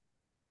 alone.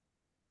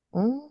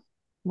 Mm,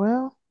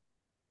 well,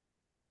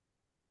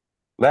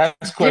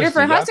 Last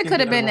Jennifer question. Y'all Hudson think could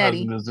have been Jennifer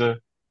Hudson Eddie. deserve?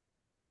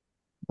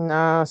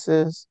 nah,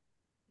 sis.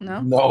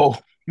 No? No,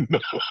 no.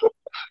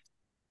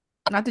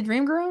 Not the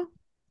Dream Girl?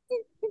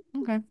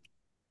 Okay.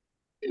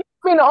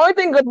 I mean, the only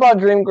thing good about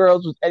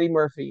Dreamgirls was Eddie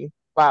Murphy.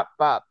 Bop,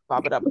 bop,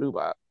 bop it up, doo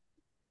bop.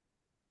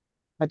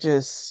 I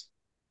just,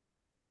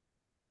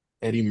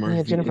 Eddie yeah,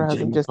 Murphy Jennifer and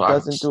Hudson Jamie just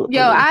doesn't Foxx. do it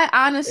Yo, for me. I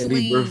Eddie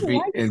honestly Murphy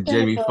Why and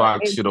Jamie Jennifer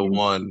Foxx should have and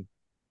won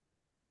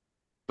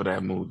for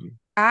that movie.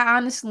 I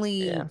honestly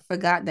Yeah.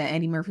 forgot that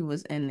Eddie Murphy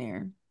was in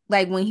there.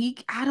 Like when he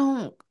I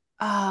don't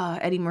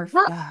Eddie Murphy.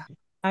 Huh?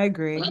 I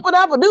agree. Bop it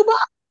up, doo bop.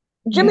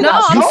 Jimmy No,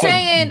 got I'm soul.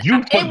 saying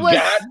You it forgot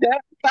was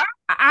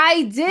that?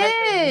 I Like,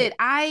 did.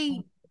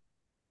 I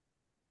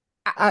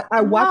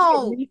I watched it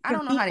no, I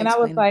don't know recently how to and I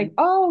was explain like, it.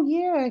 oh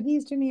yeah,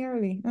 he's Jimmy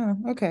Early. Oh,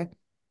 okay.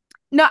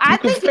 No, You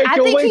can fake I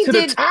your think way he to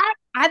the did. top.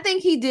 I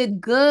think he did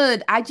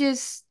good.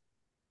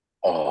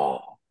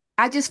 Oh,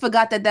 I just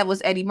forgot that that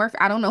was Eddie Murphy.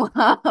 I don't know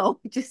how.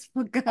 I just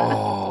forgot. Just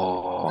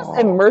oh,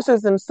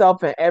 immerses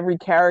himself in every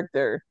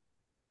character.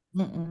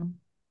 Mm-mm.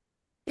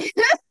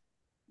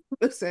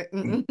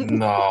 Listen,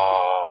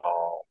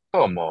 no,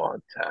 come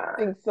on, I Ty.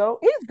 think so.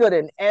 He's good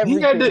in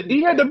everything He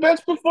he's had the in.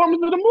 best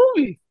performance of the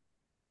movie.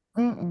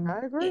 Mm-mm.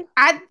 I agree.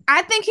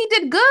 I think he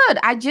did good.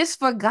 I just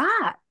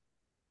forgot.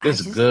 I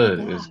It's just good.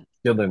 forgot. It's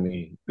killing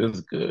me.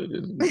 It's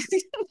good.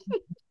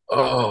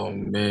 Oh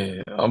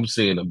man, I'm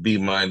seeing a B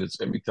minus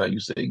every time you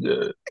say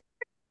good.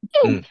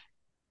 Mm.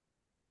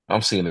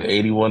 I'm seeing an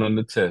 81 on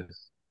the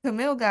test.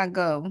 Camille got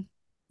go.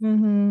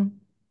 Mm-hmm.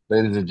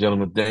 Ladies and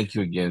gentlemen, thank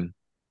you again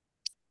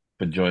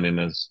for joining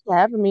us. For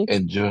having me.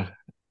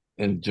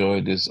 Enjoy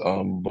this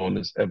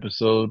bonus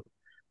episode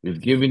we've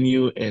given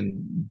you,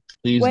 and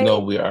please know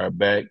Wait, we are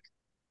back.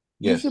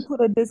 you should Yes. put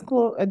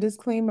a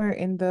disclaimer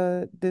in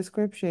the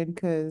description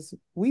because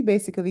we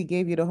basically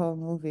gave you the whole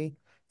movie.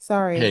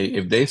 Sorry. Hey,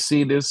 if they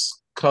see this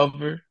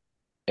cover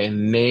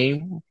and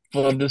name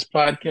for this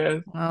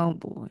podcast Oh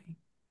boy.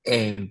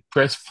 and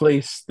press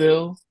play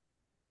still,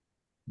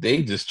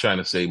 they just trying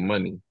to save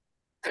money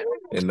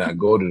and not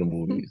go to the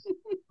movies.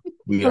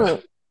 We are Hmm.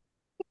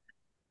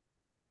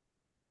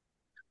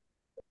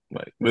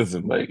 like,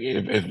 listen, like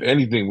if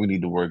anything we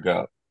need to work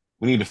out,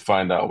 we need to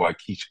find out why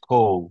Keisha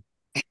Cole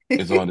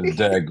is on this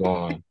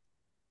daggone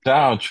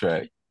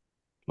soundtrack.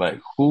 Like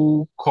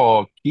who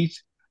called Keisha?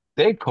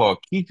 They called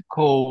Keisha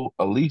Cole,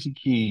 Alicia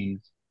Keys.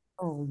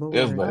 Oh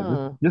It was Lord. like,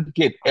 Hmm. just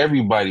get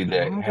everybody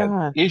that My has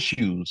God.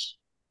 issues.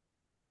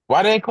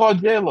 Why they ain't call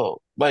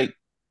J-Lo? Like,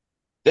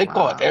 they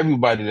call Wow.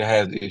 everybody that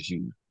has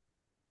issues.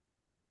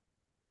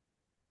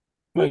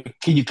 Like,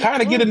 can you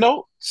kind of get a Hmm.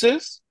 note,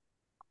 sis?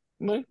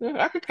 Like,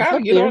 I could It's kind up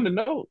of get there. on the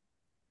note.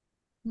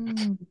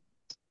 Hmm.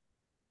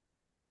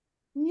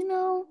 You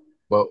know,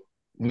 But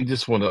we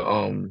just want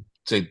to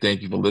say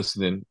thank you for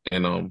listening,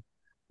 and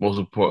most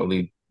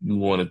importantly, we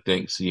want to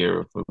thank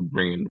Sierra for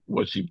bringing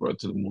what she brought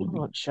to the movie.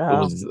 Oh, It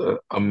child. was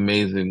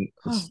amazing,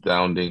 Huh.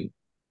 astounding.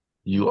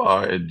 You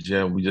are a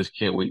gem. We just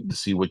can't wait to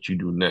see what you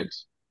do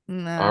next.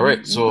 Nah, All right,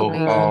 we could so wait.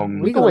 Yeah.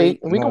 We We can could wait.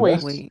 wait. We can no, We could wait.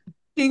 that's wait.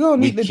 she gonna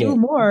we need to do can't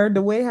more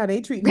the way how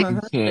they treating her we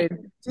can't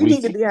husband. She we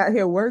need to be out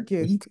here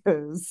working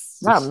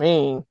because I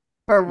mean,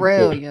 For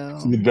real, you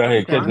yo. got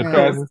here For catching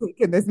Bronco is real. passes.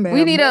 taking this man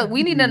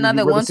We need money. another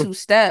You better one say, two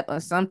step or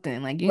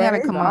something. Like you gotta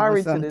Right? come out with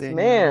sorry to this something, yo.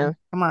 man.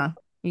 Come on.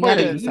 You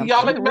gotta wait, do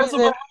y'all She something. the ain't mess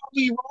with her reason.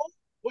 movie, bro.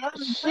 What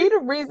She the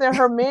reason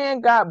her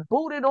man got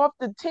booted off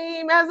the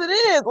team as it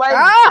is. Like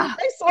Ah!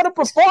 they saw the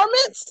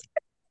performance.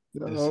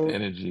 this So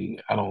energy?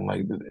 I don't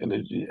like this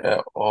energy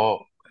at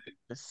all.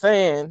 Just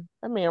saying,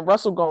 I mean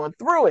Russell going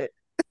through it.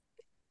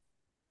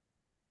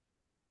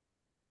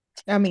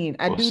 I mean,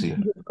 I We'll do see.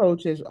 think his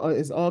coach is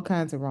all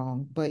kinds of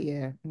wrong, but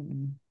yeah.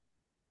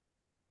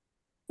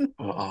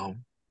 But,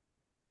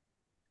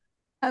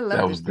 I that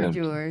love this was for them.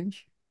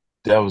 George.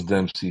 That was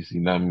them, CC,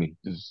 not me.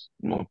 Just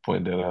want to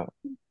point that out.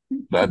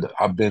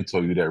 I've been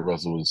told you that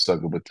Russell was a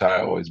sucker, but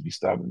Ty always be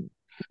stopping me.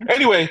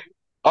 Anyway,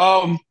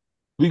 um,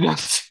 we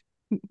got.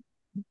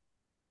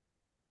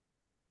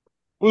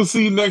 We'll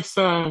see you next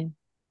time.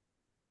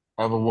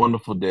 Have a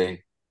wonderful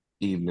day,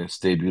 evening.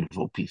 Stay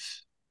beautiful.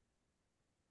 Peace.